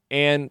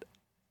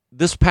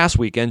this past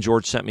weekend,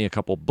 George sent me a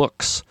couple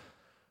books,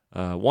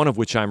 one of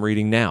which I'm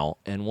reading now,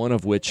 and one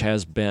of which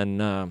has been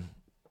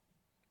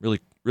really,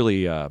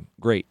 really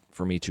great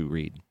for me to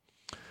read.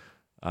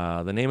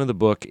 The name of the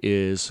book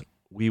is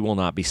We Will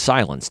Not Be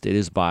Silenced. It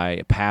is by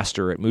a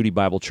pastor at Moody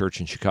Bible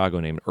Church in Chicago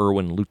named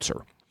Erwin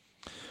Lutzer.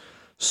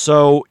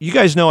 So you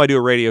guys know I do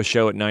a radio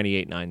show at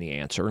 98.9 The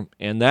Answer,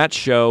 and that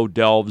show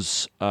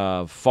delves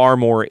far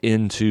more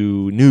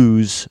into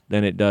news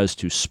than it does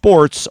to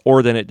sports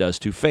or than it does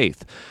to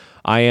faith.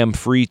 I am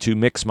free to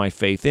mix my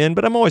faith in,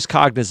 but I'm always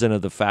cognizant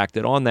of the fact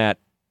that on that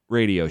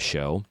radio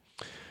show,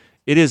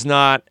 it is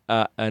not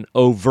an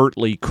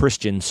overtly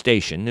Christian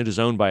station. It is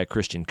owned by a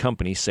Christian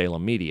company,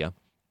 Salem Media.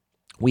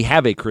 We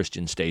have a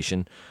Christian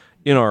station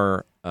in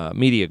our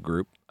media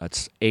group.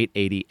 That's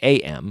 880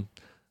 AM.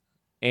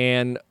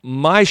 And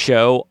my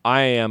show,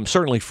 I am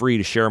certainly free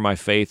to share my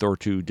faith or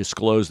to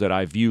disclose that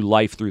I view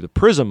life through the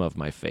prism of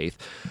my faith.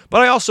 But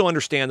I also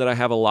understand that I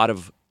have a lot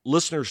of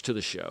listeners to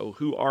the show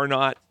who are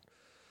not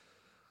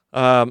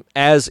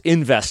as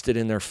invested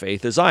in their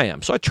faith as I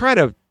am. So I try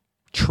to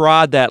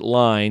trod that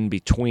line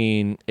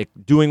between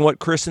doing what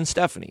Chris and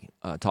Stephanie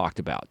talked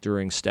about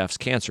during Steph's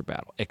cancer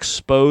battle.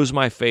 Expose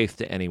my faith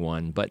to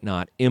anyone, but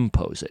not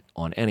impose it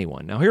on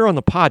anyone. Now, here on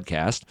the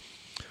podcast,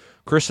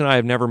 Chris and I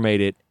have never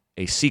made it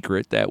a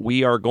secret that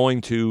we are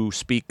going to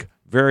speak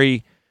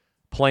very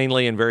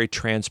plainly and very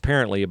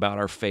transparently about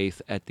our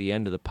faith at the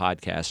end of the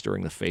podcast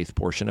during the faith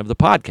portion of the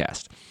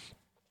podcast.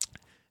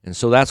 And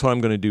so that's what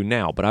I'm going to do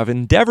now. But I've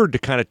endeavored to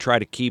kind of try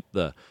to keep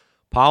the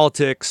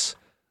politics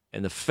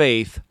and the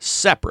faith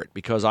separate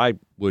because I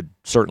would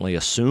certainly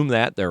assume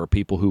that there are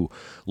people who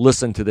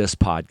listen to this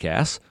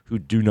podcast who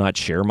do not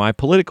share my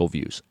political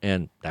views.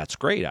 And that's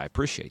great. I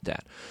appreciate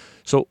that.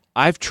 So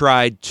I've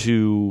tried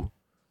to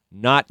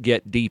not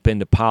get deep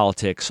into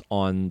politics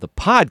on the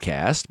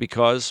podcast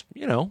because,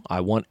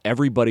 I want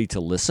everybody to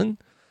listen.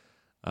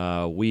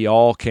 We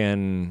all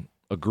can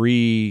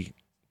agree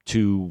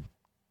to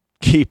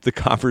keep the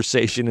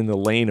conversation in the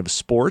lane of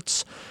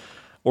sports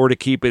or to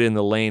keep it in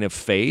the lane of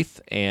faith.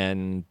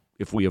 And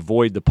if we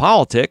avoid the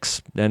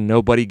politics, then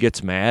nobody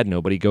gets mad,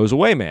 nobody goes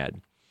away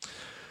mad.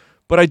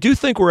 But I do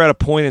think we're at a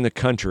point in the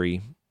country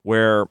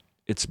where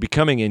it's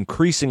becoming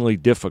increasingly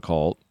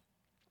difficult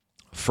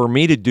for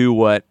me to do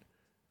what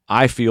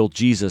I feel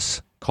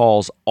Jesus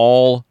calls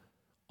all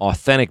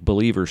authentic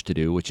believers to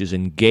do, which is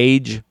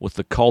engage with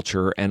the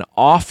culture and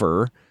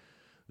offer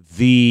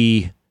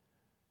the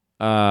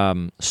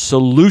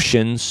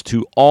solutions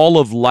to all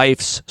of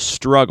life's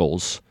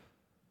struggles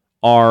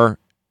are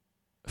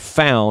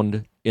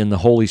found in the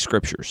Holy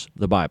Scriptures,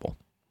 the Bible.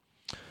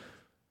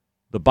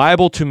 The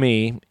Bible to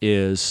me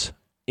is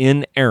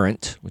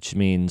inerrant, which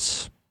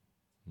means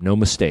no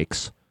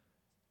mistakes,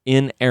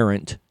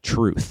 inerrant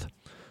truth.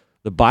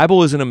 The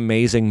Bible is an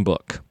amazing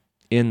book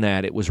in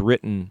that it was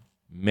written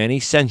many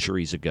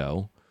centuries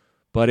ago,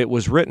 but it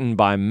was written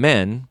by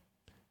men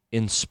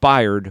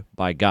inspired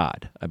by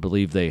God. I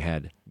believe they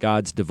had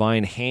God's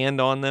divine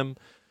hand on them,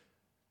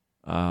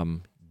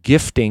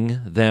 gifting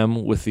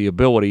them with the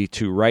ability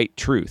to write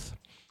truth.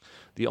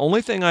 The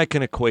only thing I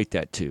can equate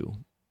that to,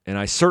 and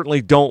I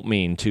certainly don't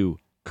mean to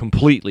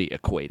completely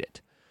equate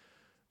it,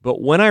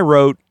 but when I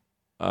wrote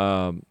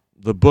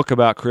the book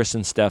about Chris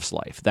and Steph's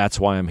life, that's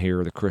why I'm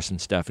here, the Chris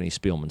and Stephanie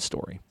Spielman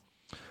story,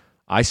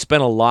 I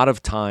spent a lot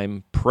of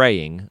time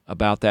praying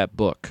about that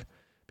book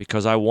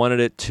because I wanted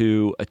it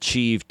to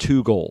achieve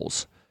two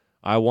goals.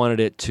 I wanted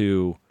it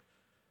to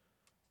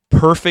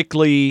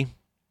perfectly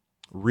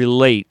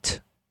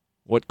relate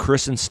what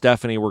Chris and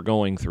Stephanie were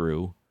going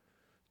through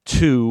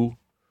to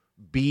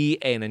be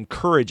an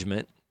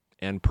encouragement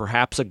and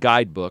perhaps a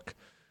guidebook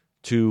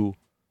to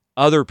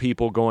other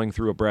people going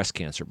through a breast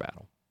cancer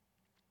battle.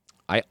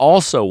 I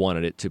also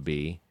wanted it to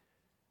be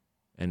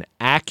an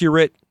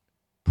accurate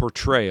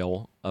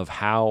portrayal of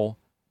how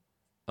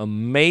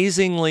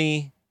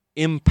amazingly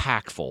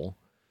impactful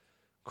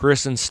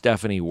Chris and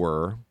Stephanie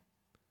were,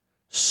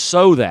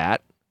 so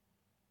that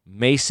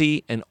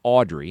Macy and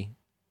Audrey,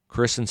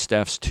 Chris and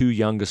Steph's two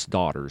youngest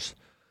daughters,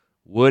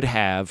 would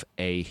have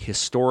a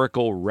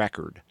historical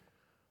record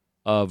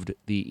of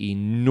the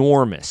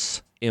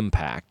enormous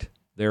impact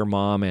their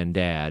mom and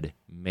dad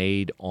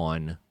made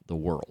on the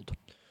world.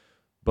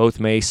 Both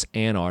Mace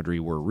and Audrey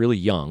were really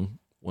young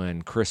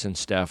when Chris and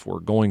Steph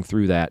were going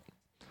through that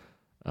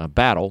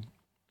battle,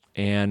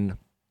 and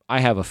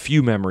I have a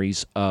few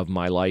memories of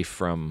my life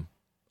from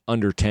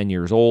under 10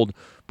 years old,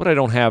 but I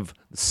don't have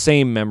the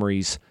same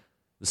memories,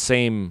 the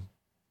same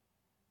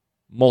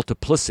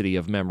multiplicity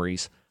of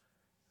memories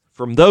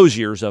from those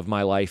years of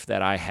my life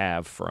that I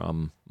have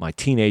from my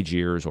teenage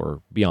years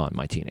or beyond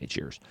my teenage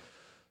years.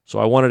 So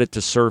I wanted it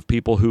to serve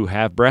people who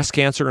have breast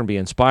cancer and be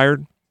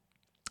inspired,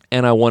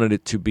 and I wanted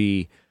it to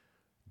be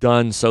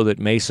done so that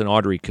Mace and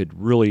Audrey could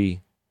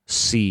really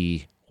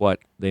see what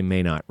they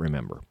may not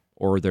remember,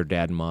 or their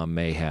dad and mom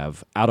may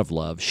have, out of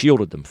love,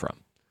 shielded them from.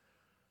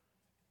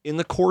 In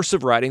the course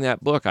of writing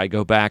that book, I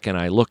go back and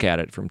I look at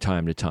it from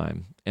time to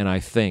time, and I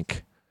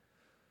think,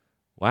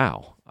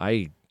 wow,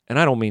 and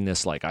I don't mean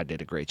this like I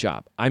did a great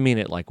job. I mean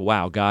it like,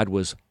 wow, God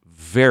was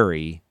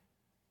very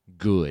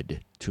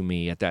good to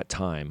me at that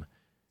time,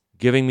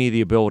 giving me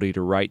the ability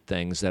to write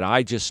things that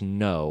I just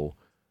know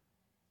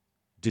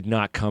did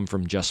not come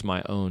from just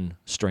my own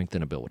strength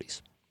and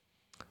abilities.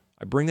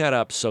 I bring that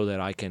up so that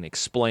I can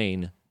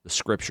explain the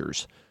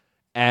Scriptures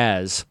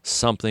as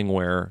something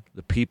where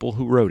the people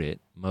who wrote it,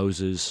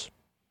 Moses,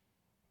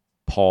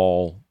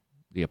 Paul,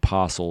 the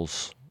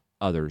apostles,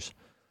 others,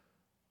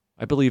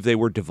 I believe they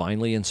were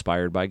divinely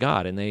inspired by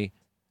God. And the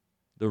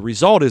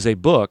result is a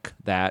book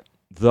that,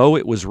 though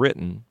it was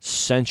written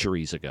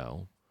centuries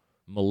ago,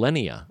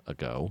 millennia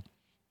ago,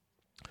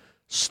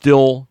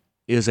 still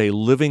is a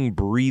living,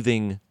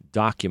 breathing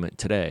document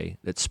today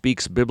that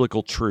speaks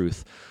biblical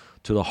truth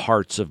to the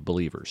hearts of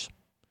believers.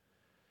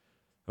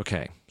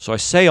 Okay, so I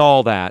say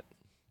all that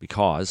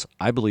because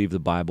I believe the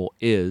Bible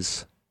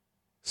is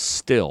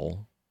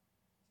still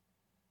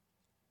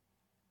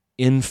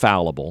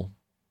infallible,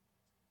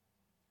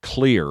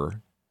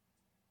 clear,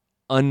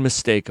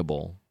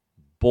 unmistakable,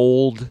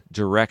 bold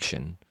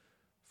direction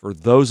for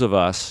those of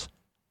us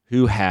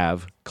who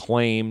have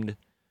claimed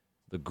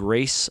the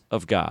grace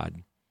of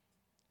God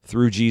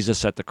through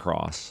Jesus at the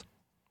cross.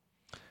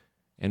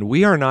 And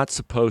we are not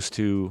supposed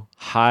to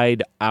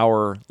hide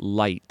our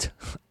light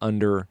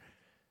under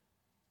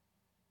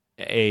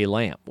a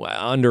lamp,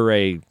 under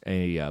a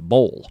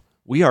bowl.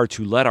 We are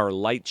to let our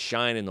light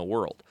shine in the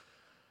world.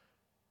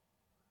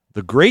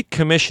 The Great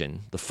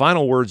Commission, the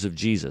final words of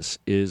Jesus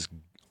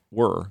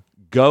were,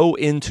 "Go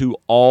into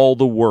all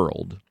the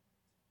world,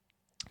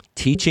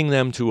 teaching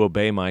them to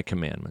obey my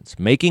commandments,"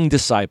 making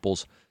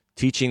disciples,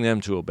 teaching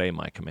them to obey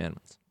my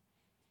commandments.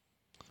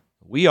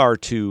 We are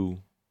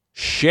to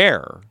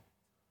share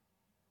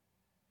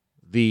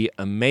the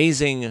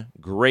amazing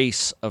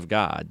grace of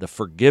God, the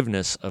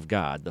forgiveness of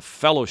God, the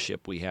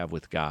fellowship we have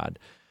with God,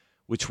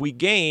 which we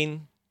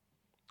gain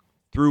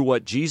through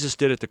what Jesus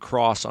did at the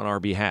cross on our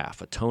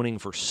behalf, atoning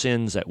for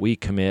sins that we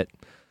commit,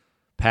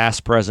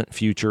 past, present,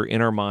 future,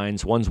 in our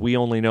minds, ones we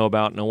only know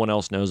about, no one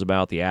else knows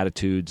about, the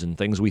attitudes and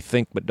things we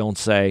think but don't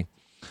say.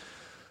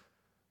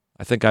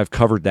 I think I've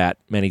covered that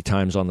many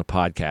times on the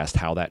podcast,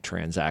 how that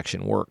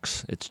transaction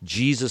works. It's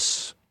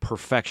Jesus'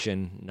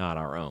 perfection, not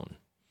our own.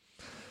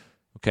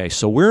 Okay,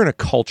 so we're in a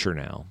culture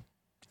now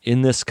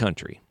in this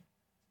country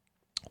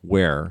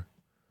where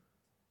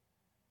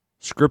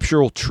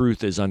scriptural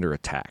truth is under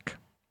attack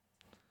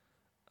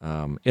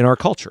in our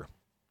culture.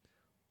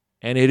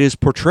 And it is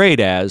portrayed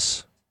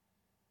as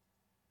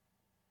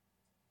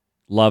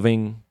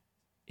loving,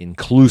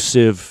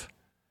 inclusive,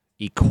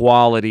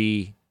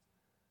 equality,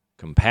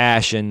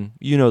 compassion.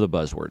 You know the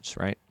buzzwords,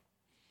 right?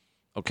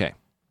 Okay.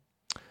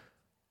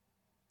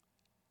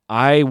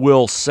 I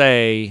will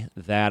say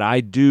that I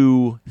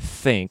do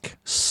think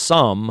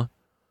some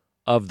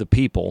of the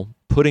people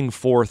putting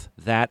forth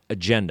that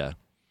agenda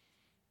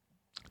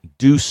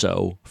do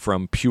so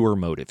from pure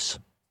motives.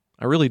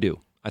 I really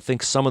do. I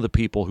think some of the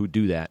people who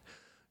do that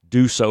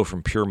do so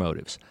from pure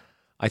motives.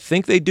 I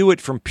think they do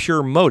it from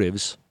pure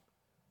motives,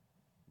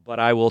 but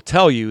I will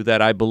tell you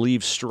that I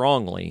believe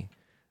strongly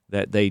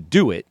that they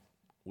do it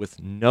with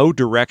no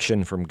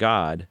direction from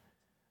God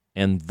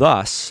and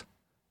thus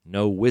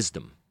no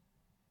wisdom.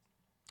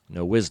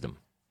 No wisdom.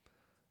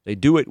 They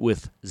do it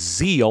with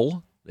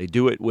zeal. They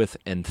do it with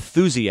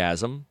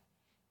enthusiasm.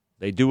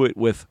 They do it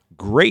with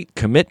great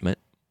commitment,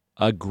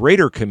 a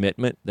greater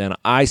commitment than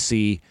I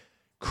see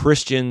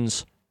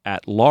Christians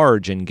at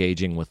large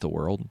engaging with the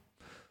world.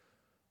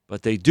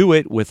 But they do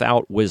it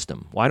without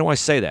wisdom. Why do I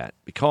say that?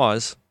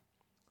 Because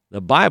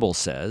the Bible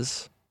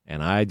says,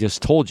 and I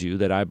just told you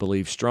that I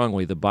believe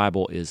strongly the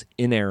Bible is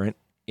inerrant,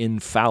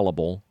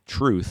 infallible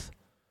truth.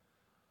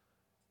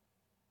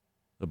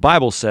 The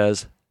Bible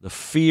says, the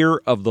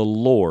fear of the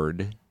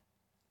Lord,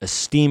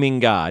 esteeming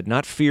God,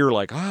 not fear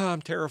like,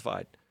 I'm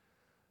terrified,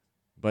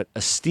 but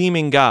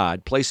esteeming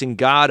God, placing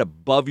God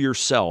above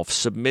yourself,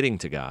 submitting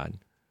to God,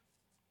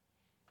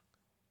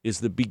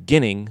 is the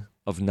beginning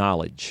of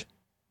knowledge.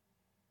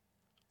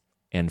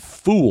 And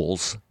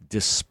fools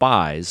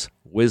despise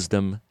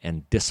wisdom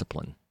and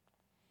discipline.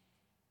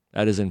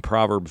 That is in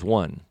Proverbs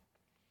 1.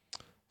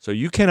 So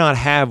you cannot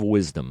have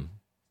wisdom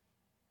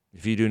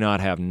if you do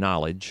not have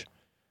knowledge.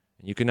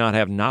 You cannot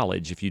have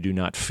knowledge if you do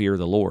not fear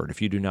the Lord,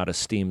 if you do not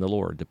esteem the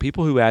Lord. The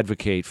people who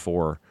advocate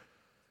for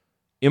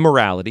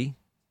immorality,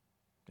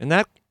 and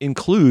that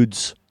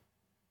includes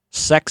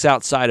sex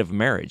outside of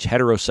marriage,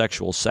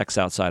 heterosexual sex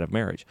outside of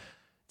marriage.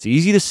 It's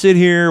easy to sit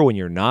here when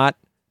you're not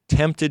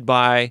tempted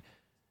by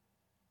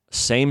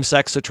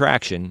same-sex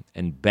attraction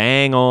and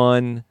bang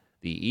on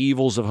the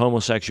evils of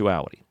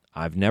homosexuality.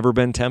 I've never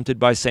been tempted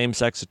by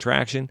same-sex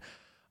attraction.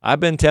 I've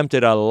been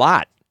tempted a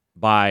lot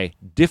by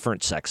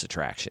different sex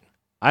attraction.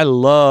 I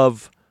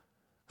love,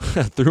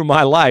 through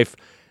my life,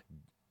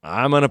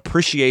 I'm an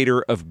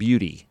appreciator of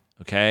beauty,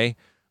 okay?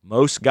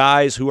 Most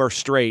guys who are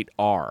straight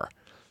are.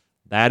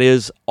 That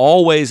is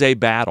always a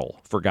battle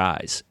for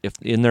guys, if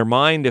in their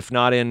mind, if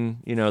not in,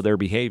 their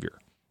behavior.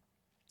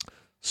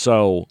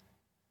 So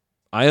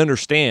I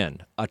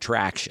understand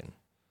attraction,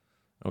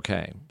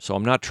 okay? So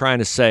I'm not trying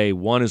to say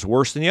one is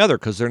worse than the other,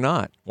 because they're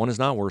not. One is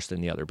not worse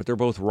than the other, but they're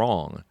both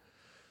wrong.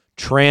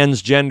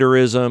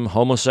 Transgenderism,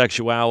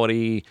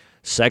 homosexuality,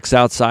 sex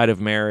outside of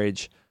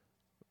marriage,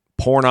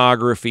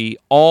 pornography,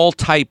 all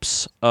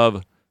types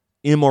of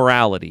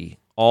immorality,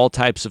 all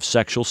types of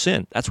sexual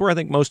sin. That's where I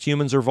think most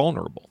humans are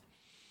vulnerable.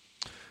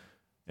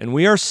 And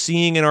we are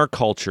seeing in our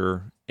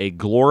culture a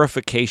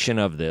glorification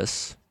of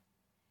this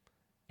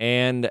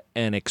and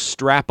an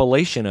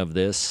extrapolation of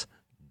this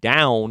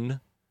down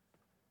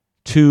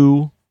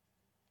to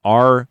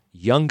our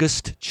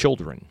youngest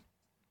children.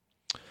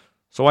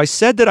 So I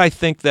said that I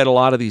think that a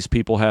lot of these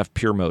people have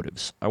pure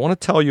motives. I want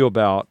to tell you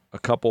about a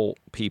couple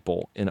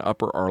people in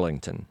Upper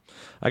Arlington.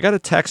 I got a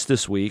text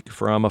this week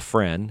from a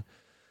friend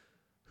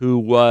who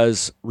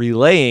was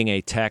relaying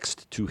a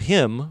text to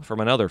him from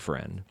another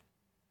friend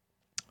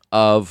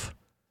of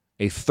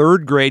a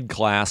third grade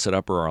class at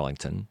Upper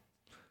Arlington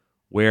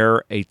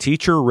where a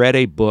teacher read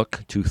a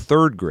book to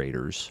third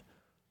graders,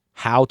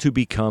 How to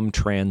Become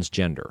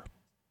Transgender.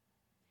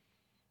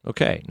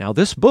 Okay, now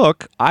this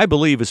book, I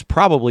believe, is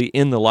probably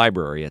in the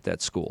library at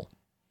that school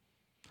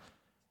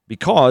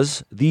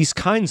because these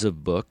kinds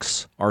of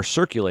books are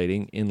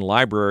circulating in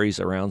libraries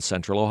around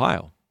Central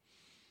Ohio,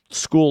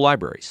 school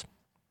libraries.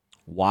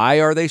 Why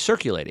are they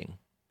circulating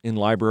in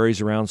libraries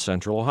around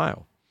Central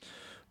Ohio?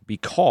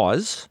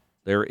 Because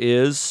there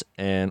is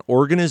an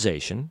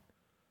organization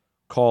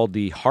called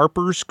the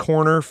Harper's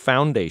Corner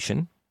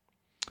Foundation,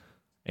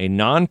 a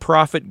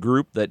nonprofit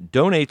group that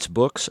donates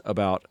books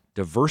about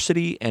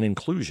diversity and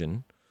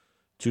inclusion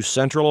to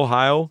Central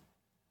Ohio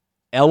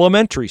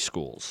elementary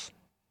schools.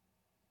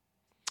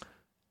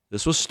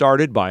 This was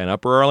started by an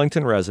Upper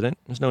Arlington resident.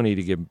 There's no need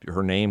to give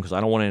her name because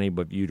I don't want any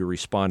of you to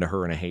respond to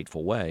her in a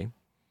hateful way.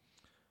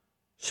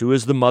 She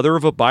is the mother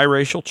of a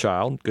biracial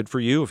child. Good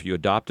for you if you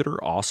adopted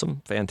her.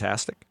 Awesome.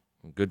 Fantastic.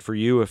 Good for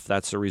you if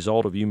that's the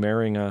result of you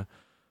marrying a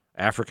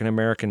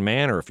African-American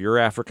man, or if you're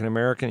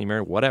African-American, you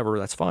marry whatever,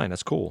 that's fine.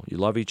 That's cool. You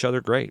love each other,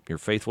 great. You're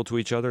faithful to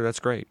each other, that's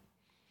great.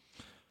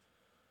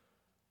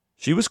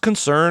 She was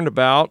concerned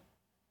about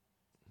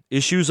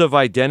issues of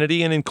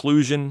identity and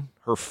inclusion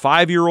her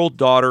 5-year-old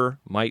daughter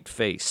might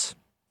face.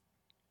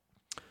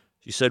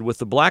 She said, with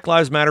the Black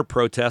Lives Matter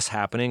protests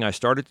happening, I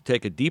started to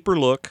take a deeper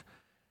look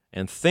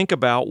and think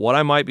about what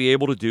I might be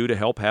able to do to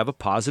help have a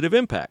positive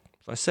impact.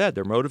 As I said,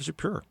 their motives are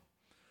pure.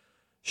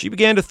 She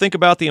began to think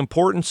about the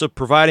importance of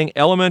providing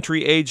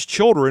elementary-age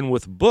children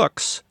with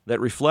books that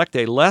reflect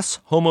a less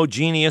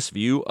homogeneous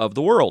view of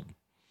the world.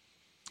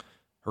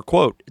 Her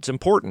quote, "It's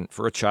important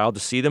for a child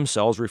to see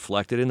themselves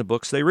reflected in the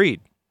books they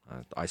read."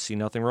 I see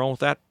nothing wrong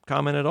with that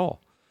comment at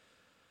all.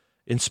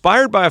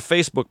 Inspired by a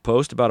Facebook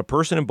post about a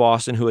person in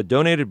Boston who had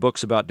donated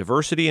books about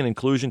diversity and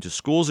inclusion to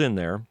schools in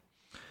there,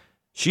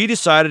 she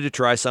decided to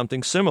try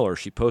something similar.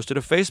 She posted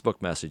a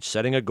Facebook message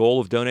setting a goal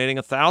of donating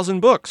 1,000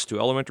 books to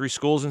elementary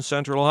schools in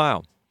Central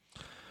Ohio.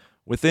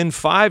 Within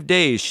 5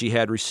 days, she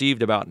had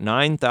received about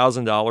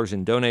 $9,000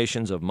 in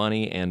donations of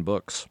money and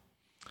books.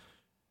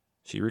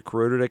 She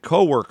recruited a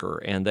coworker,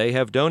 and they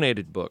have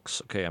donated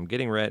books. Okay, I'm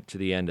getting right to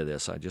the end of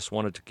this. I just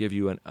wanted to give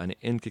you an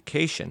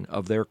indication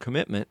of their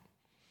commitment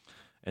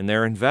and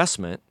their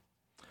investment.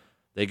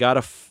 They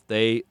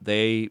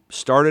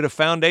started a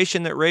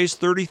foundation that raised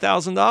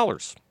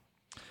 $30,000.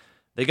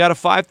 They got a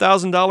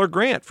 $5,000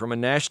 grant from a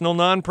national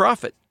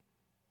nonprofit.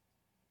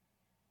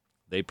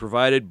 They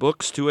provided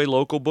books to a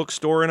local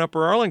bookstore in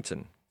Upper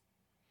Arlington,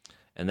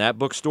 and that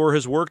bookstore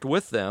has worked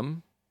with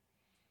them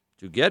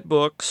to get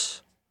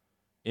books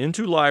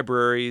into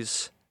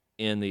libraries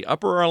in the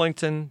Upper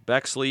Arlington,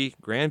 Bexley,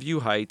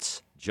 Grandview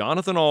Heights,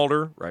 Jonathan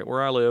Alder, right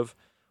where I live,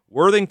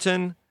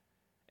 Worthington,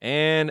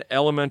 and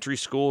elementary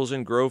schools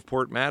in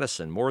Groveport,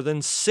 Madison. More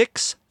than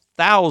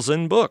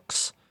 6,000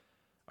 books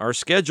are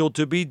scheduled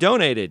to be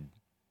donated.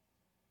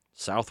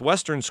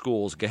 Southwestern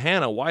schools,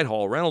 Gahanna,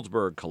 Whitehall,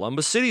 Reynoldsburg,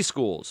 Columbus City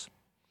schools.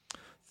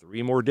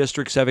 3 more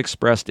districts have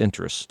expressed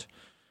interest.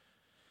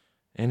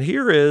 And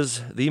here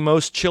is the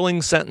most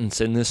chilling sentence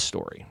in this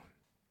story.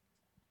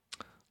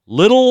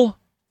 Little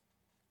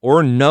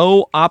or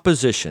no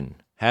opposition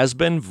has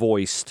been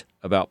voiced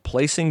about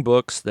placing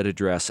books that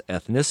address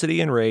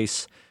ethnicity and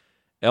race,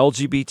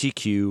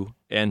 LGBTQ,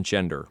 and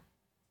gender.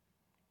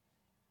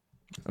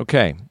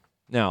 Okay,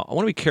 now I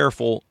want to be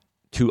careful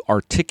to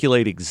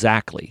articulate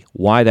exactly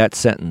why that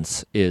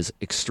sentence is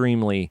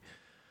extremely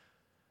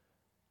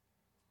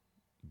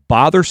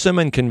bothersome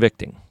and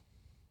convicting.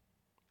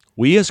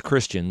 We as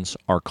Christians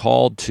are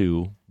called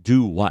to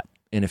do what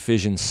in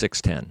Ephesians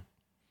 6:10?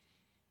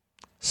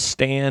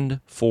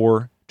 Stand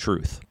for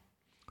truth.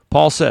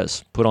 Paul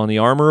says, put on the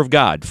armor of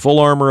God, full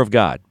armor of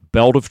God,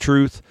 belt of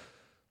truth,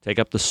 take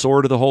up the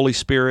sword of the Holy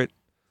Spirit,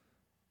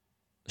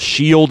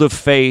 shield of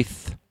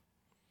faith,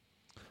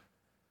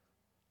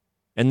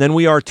 and then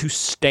we are to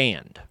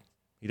stand.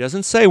 He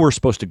doesn't say we're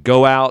supposed to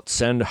go out,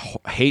 send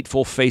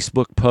hateful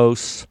Facebook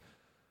posts,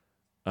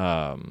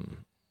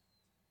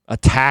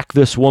 attack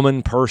this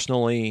woman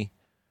personally,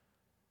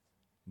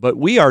 but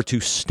we are to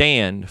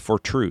stand for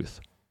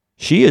truth.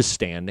 She is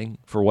standing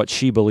for what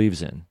she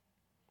believes in.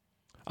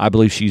 I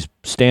believe she's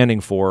standing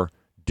for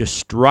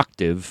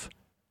destructive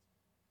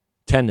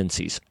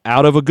tendencies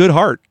out of a good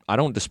heart. I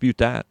don't dispute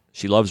that.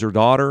 She loves her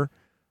daughter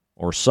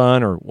or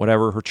son or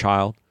whatever, her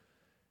child,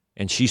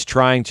 and she's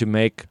trying to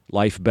make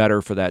life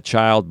better for that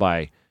child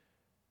by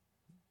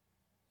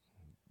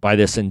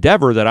this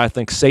endeavor that I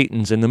think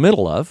Satan's in the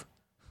middle of,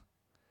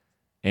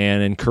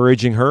 and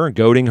encouraging her and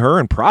goading her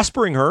and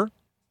prospering her.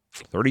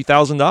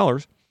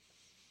 $30,000.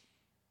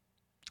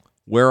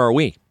 Where are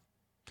we?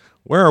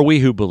 Where are we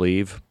who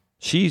believe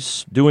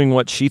she's doing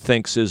what she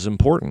thinks is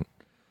important?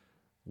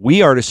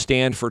 We are to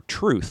stand for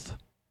truth,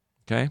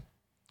 okay?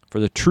 For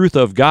the truth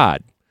of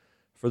God,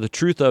 for the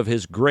truth of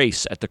His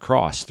grace at the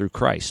cross through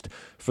Christ,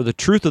 for the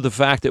truth of the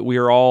fact that we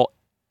are all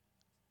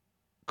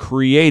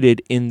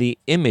created in the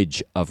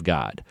image of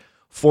God,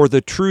 for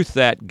the truth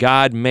that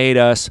God made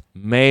us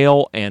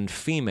male and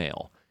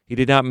female. He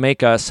did not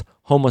make us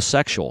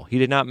homosexual. He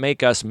did not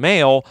make us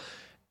male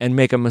and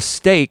make a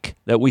mistake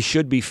that we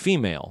should be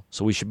female,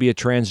 so we should be a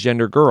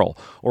transgender girl.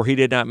 Or He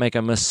did not make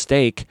a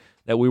mistake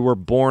that we were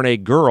born a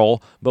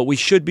girl, but we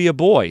should be a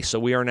boy, so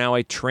we are now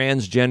a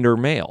transgender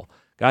male.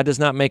 God does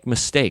not make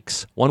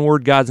mistakes. One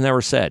word God's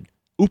never said,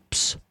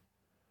 oops.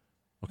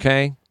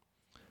 Okay?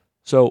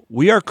 So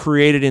we are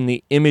created in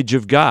the image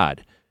of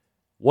God.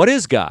 What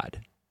is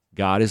God?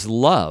 God is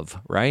love,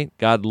 right?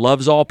 God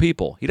loves all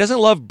people. He doesn't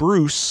love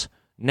Bruce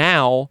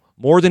now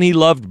more than He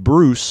loved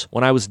Bruce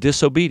when I was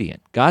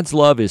disobedient. God's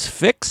love is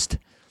fixed.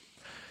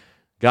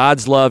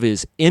 God's love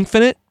is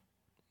infinite.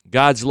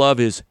 God's love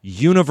is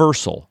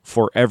universal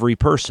for every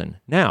person.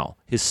 Now,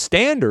 His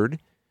standard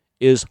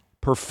is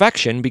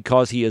perfection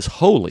because He is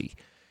holy.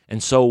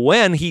 And so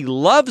when He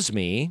loves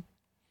me,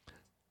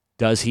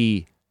 does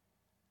He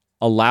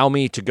allow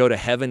me to go to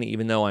heaven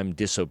even though I'm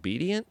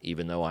disobedient,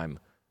 even though I'm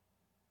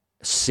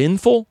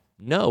sinful?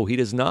 No, He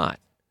does not.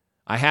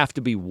 I have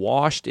to be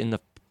washed in the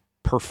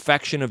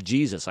perfection of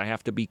Jesus. I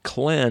have to be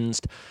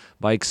cleansed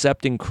by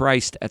accepting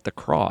Christ at the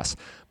cross.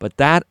 But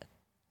that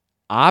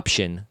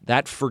option,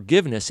 that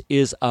forgiveness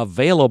is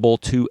available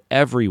to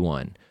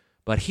everyone.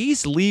 But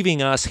He's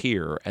leaving us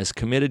here as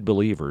committed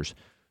believers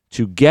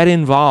to get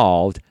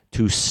involved,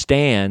 to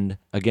stand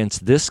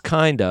against this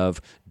kind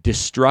of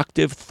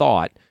destructive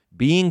thought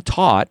being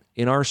taught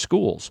in our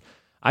schools.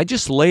 I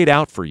just laid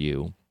out for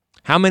you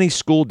how many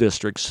school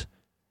districts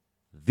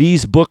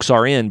these books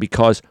are in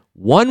because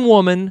one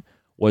woman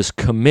was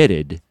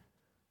committed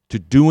to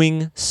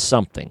doing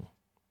something.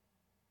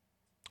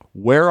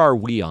 Where are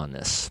we on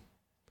this?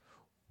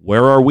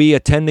 Where are we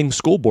attending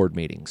school board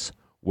meetings?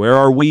 Where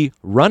are we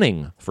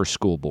running for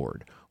school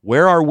board?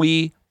 Where are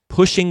we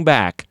pushing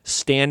back,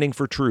 standing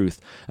for truth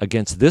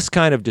against this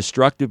kind of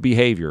destructive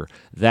behavior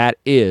that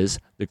is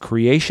the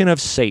creation of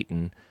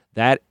Satan,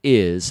 that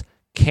is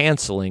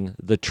canceling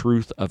the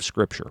truth of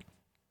Scripture?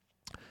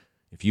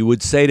 If you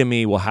would say to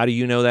me, well, how do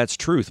you know that's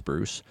truth,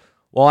 Bruce?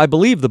 Well, I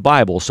believe the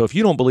Bible, so if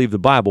you don't believe the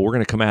Bible, we're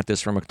going to come at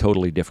this from a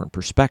totally different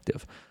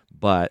perspective.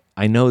 But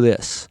I know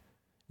this.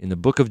 In the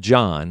book of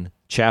John,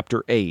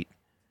 chapter 8,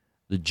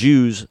 the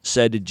Jews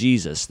said to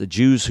Jesus, the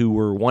Jews who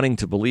were wanting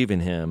to believe in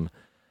him,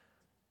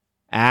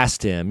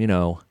 asked him,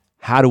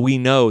 how do we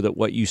know that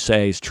what you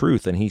say is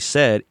truth? And he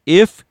said,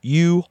 if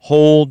you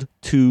hold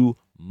to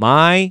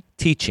my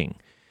teaching,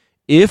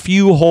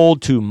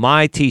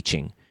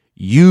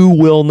 you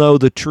will know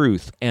the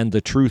truth, and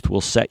the truth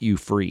will set you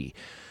free.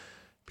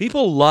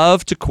 People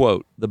love to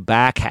quote the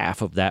back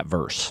half of that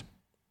verse.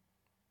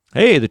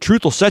 Hey, the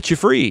truth will set you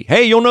free.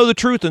 Hey, you'll know the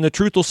truth, and the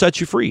truth will set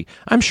you free.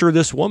 I'm sure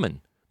this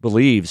woman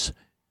believes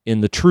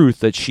in the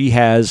truth that she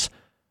has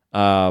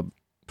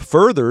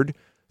furthered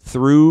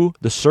through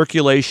the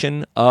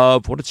circulation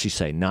of, what did she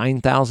say,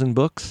 9,000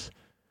 books?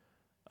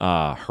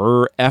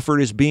 Her effort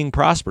is being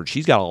prospered.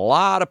 She's got a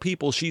lot of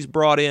people she's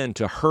brought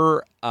into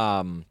her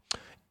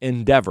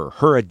endeavor,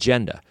 her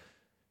agenda.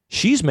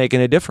 She's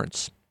making a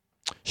difference.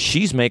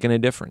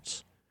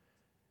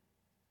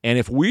 And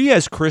if we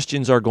as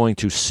Christians are going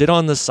to sit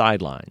on the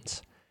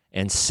sidelines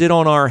and sit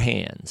on our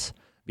hands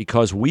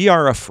because we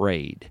are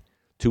afraid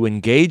to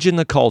engage in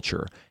the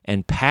culture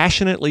and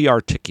passionately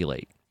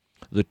articulate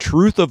the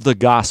truth of the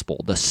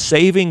gospel, the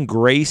saving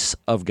grace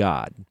of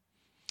God,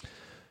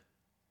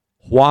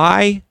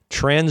 why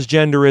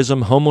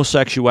transgenderism,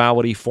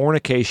 homosexuality,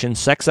 fornication,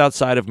 sex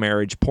outside of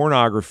marriage,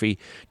 pornography,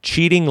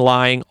 cheating,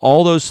 lying,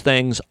 all those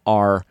things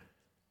are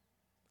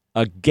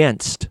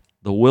against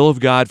the will of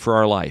God for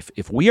our life.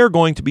 If we are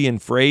going to be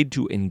afraid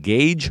to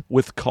engage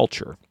with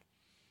culture,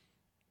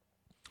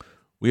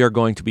 we are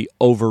going to be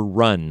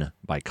overrun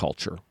by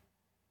culture.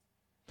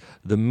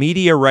 The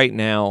media right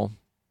now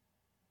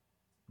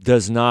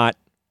does not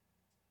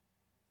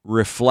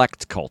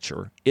reflect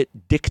culture.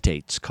 It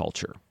dictates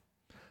culture.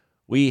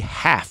 We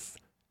have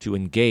to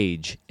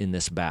engage in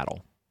this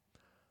battle.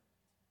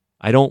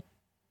 I don't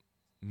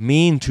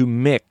mean to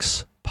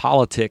mix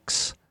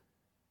politics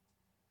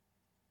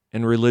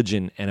and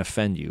religion and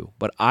offend you,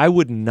 but I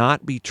would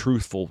not be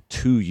truthful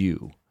to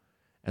you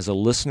as a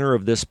listener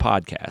of this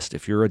podcast.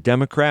 If you're a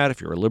Democrat,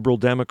 if you're a liberal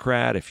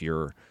Democrat, if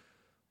you're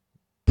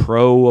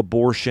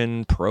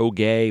pro-abortion,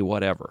 pro-gay,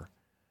 whatever,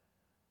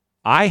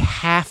 I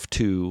have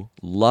to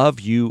love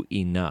you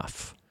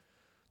enough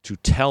to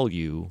tell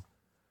you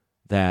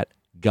that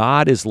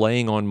God is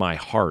laying on my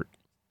heart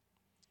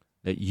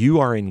that you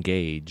are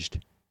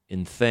engaged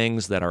in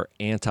things that are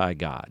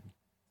anti-God.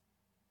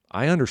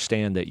 I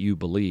understand that you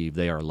believe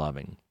they are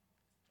loving.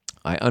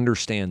 I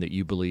understand that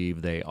you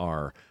believe they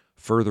are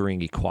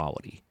furthering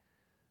equality.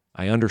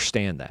 I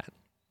understand that.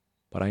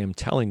 But I am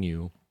telling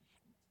you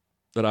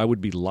that I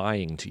would be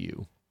lying to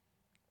you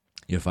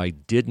if I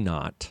did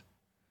not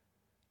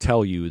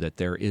tell you that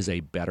there is a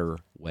better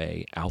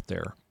way out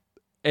there,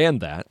 and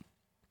that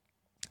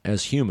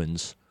as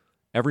humans,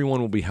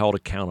 everyone will be held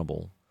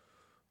accountable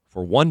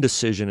for one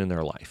decision in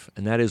their life,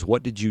 and that is,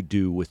 what did you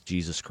do with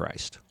Jesus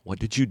Christ? What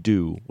did you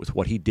do with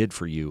what he did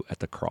for you at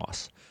the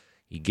cross?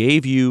 He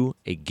gave you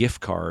a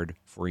gift card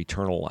for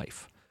eternal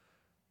life.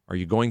 Are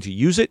you going to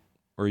use it,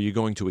 or are you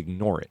going to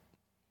ignore it?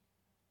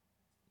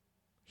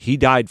 He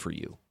died for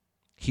you.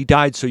 He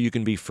died so you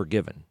can be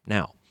forgiven.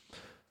 Now,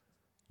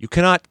 you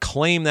cannot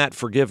claim that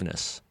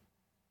forgiveness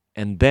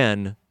and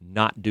then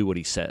not do what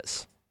he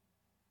says.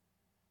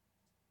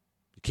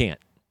 You can't.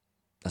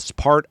 That's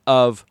part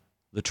of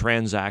the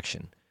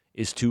transaction,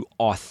 is to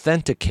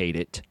authenticate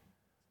it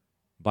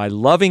by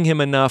loving him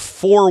enough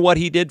for what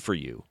he did for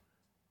you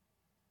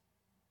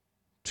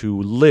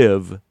to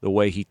live the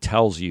way he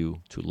tells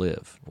you to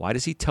live. Why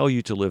does he tell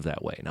you to live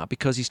that way? Not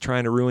because he's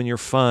trying to ruin your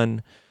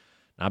fun,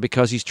 not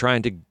because he's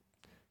trying to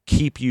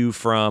keep you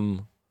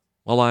from,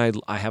 well,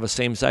 I have a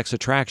same-sex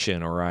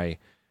attraction, or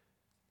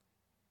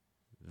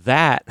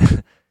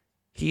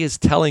he is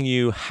telling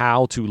you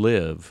how to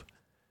live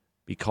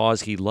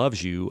because he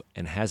loves you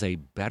and has a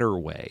better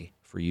way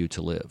for you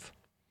to live.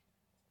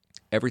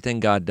 Everything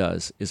God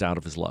does is out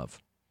of his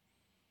love.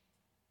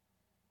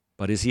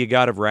 But is he a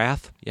God of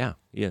wrath? Yeah,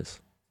 he is.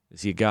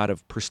 Is he a God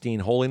of pristine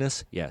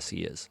holiness? Yes,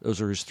 he is.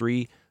 Those are his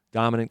three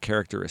dominant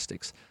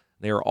characteristics.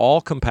 They are all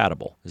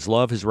compatible: his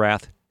love, his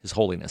wrath, his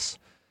holiness.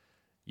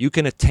 You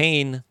can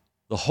attain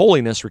the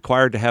holiness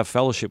required to have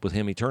fellowship with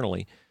him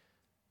eternally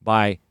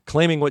by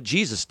claiming what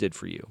Jesus did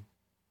for you.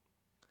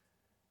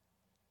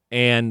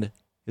 And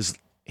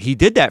he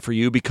did that for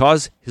you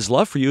because his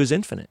love for you is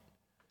infinite.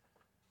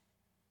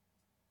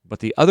 But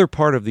the other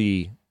part of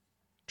the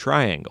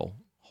triangle,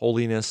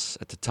 holiness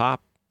at the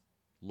top,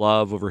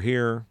 love over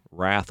here,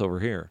 wrath over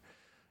here,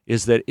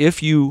 is that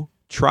if you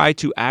try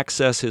to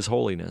access his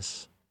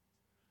holiness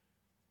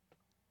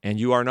and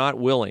you are not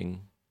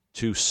willing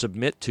to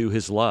submit to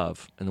his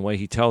love and the way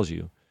he tells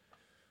you,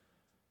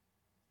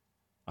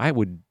 I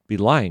would be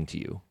lying to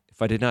you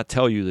if I did not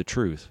tell you the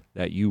truth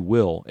that you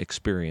will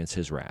experience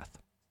his wrath.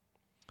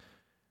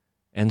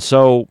 And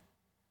so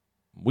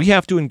we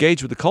have to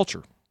engage with the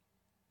culture.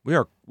 We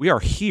are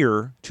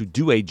here to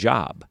do a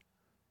job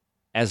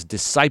as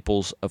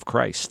disciples of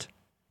Christ.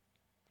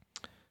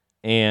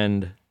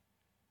 And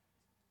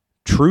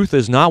truth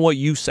is not what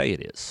you say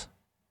it is.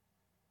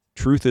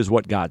 Truth is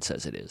what God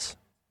says it is.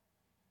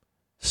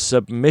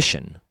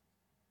 Submission,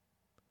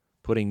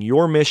 putting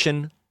your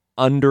mission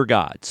under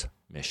God's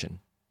mission,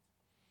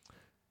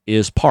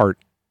 is part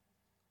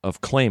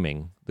of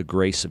claiming the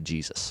grace of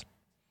Jesus.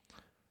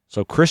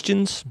 So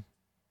Christians,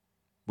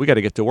 we got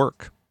to get to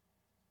work.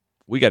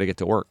 We got to get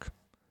to work.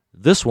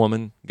 This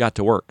woman got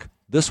to work.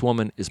 This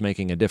woman is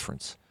making a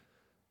difference.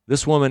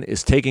 This woman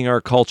is taking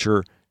our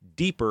culture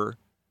deeper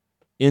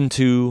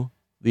into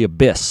the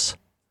abyss.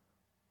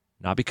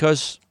 Not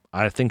because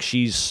I think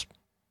she's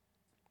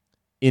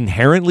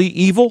inherently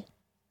evil,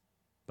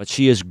 but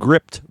she is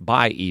gripped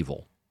by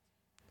evil.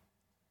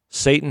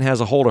 Satan has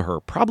a hold of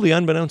her, probably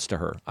unbeknownst to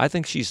her. I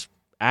think she's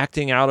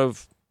acting out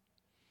of,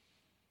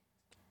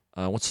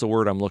 what's the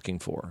word I'm looking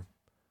for?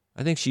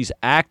 I think she's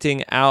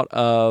acting out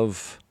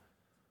of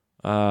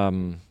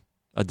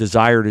a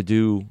desire to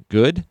do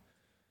good,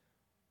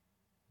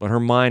 but her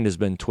mind has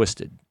been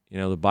twisted. You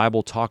know, the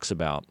Bible talks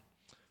about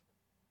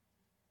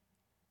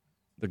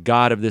the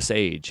God of this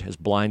age has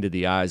blinded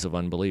the eyes of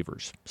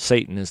unbelievers.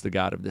 Satan is the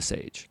God of this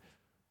age.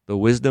 The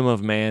wisdom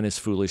of man is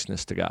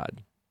foolishness to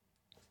God.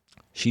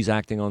 She's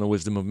acting on the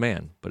wisdom of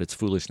man, but it's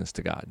foolishness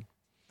to God.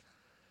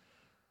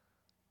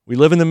 We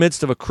live in the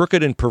midst of a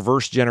crooked and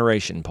perverse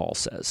generation, Paul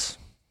says.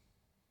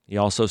 He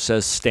also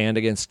says, stand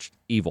against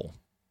evil.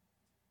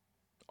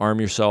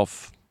 Arm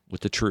yourself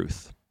with the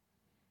truth.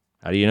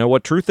 How do you know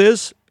what truth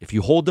is? If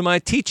you hold to my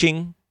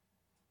teaching,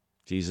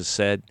 Jesus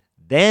said,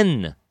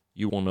 then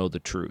you will know the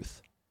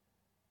truth,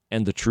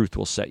 and the truth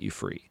will set you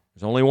free.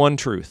 There's only one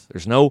truth.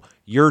 There's no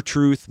your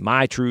truth,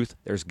 my truth.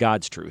 There's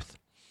God's truth.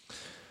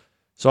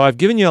 So I've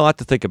given you a lot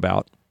to think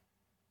about,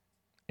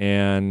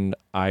 and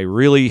I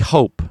really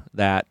hope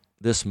that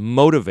this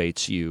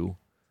motivates you,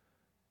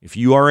 if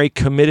you are a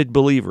committed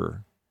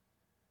believer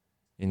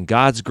in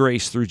God's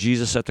grace through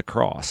Jesus at the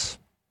cross.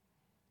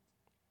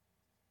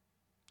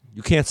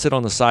 You can't sit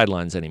on the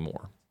sidelines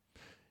anymore.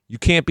 You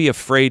can't be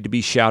afraid to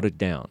be shouted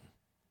down.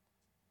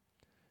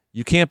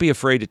 You can't be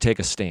afraid to take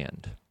a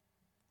stand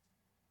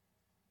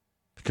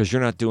because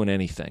you're not doing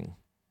anything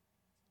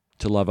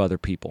to love other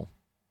people,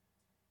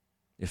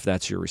 if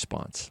that's your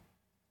response.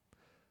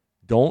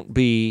 Don't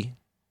be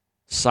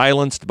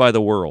silenced by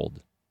the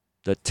world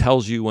that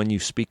tells you when you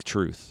speak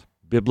truth,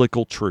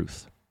 biblical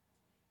truth,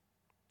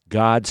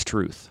 God's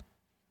truth,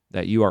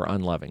 that you are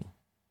unloving.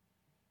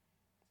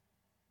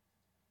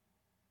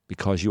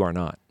 Because you are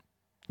not.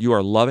 You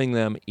are loving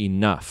them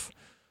enough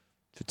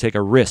to take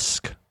a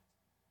risk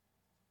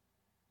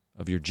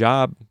of your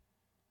job,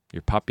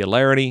 your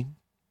popularity,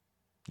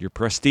 your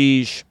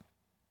prestige,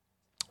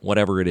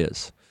 whatever it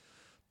is.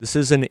 This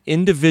is an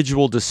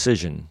individual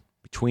decision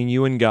between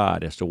you and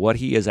God as to what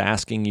he is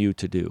asking you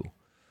to do.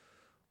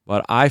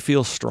 But I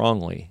feel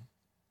strongly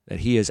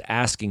that he is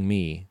asking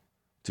me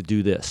to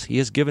do this. He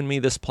has given me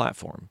this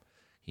platform.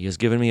 He has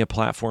given me a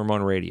platform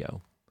on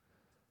radio.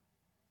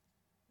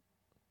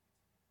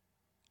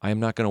 I am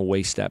not going to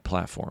waste that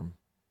platform.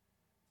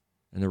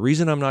 And the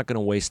reason I'm not going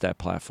to waste that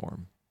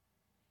platform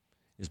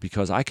is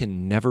because I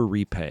can never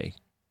repay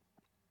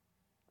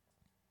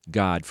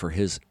God for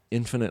his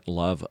infinite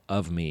love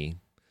of me,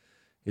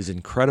 his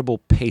incredible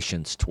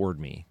patience toward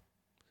me,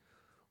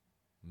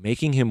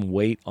 making him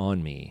wait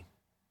on me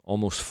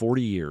almost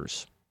 40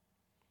 years,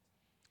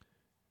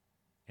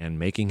 and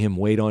making him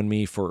wait on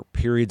me for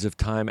periods of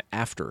time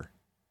after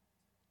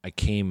I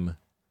came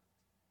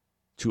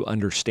to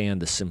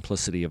understand the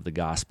simplicity of the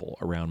gospel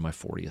around my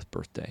 40th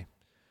birthday.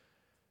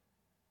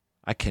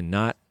 I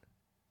cannot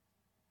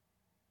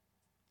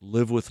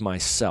live with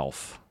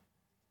myself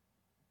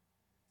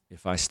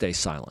if I stay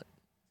silent.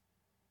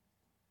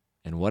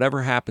 And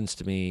whatever happens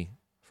to me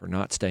for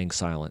not staying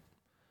silent,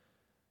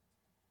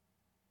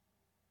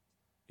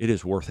 it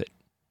is worth it,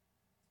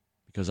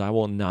 because I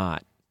will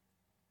not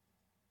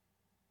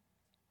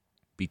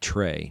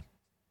betray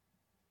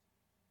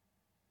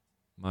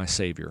my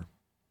Savior.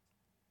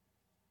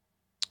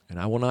 And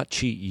I will not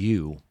cheat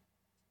you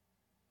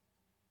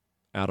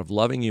out of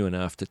loving you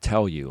enough to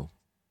tell you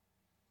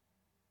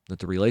that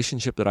the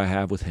relationship that I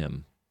have with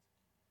him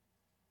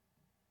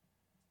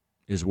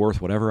is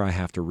worth whatever I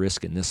have to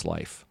risk in this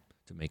life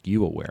to make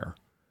you aware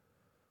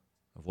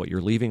of what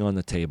you're leaving on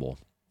the table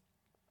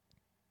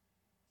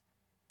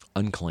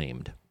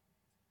unclaimed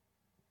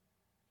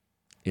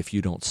if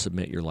you don't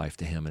submit your life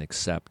to him and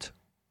accept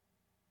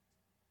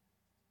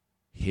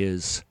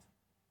his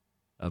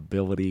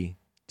ability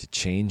to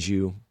change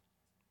you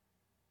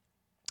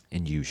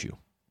and use you.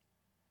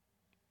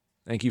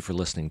 Thank you for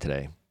listening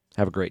today.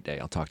 Have a great day.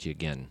 I'll talk to you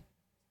again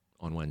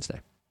on Wednesday.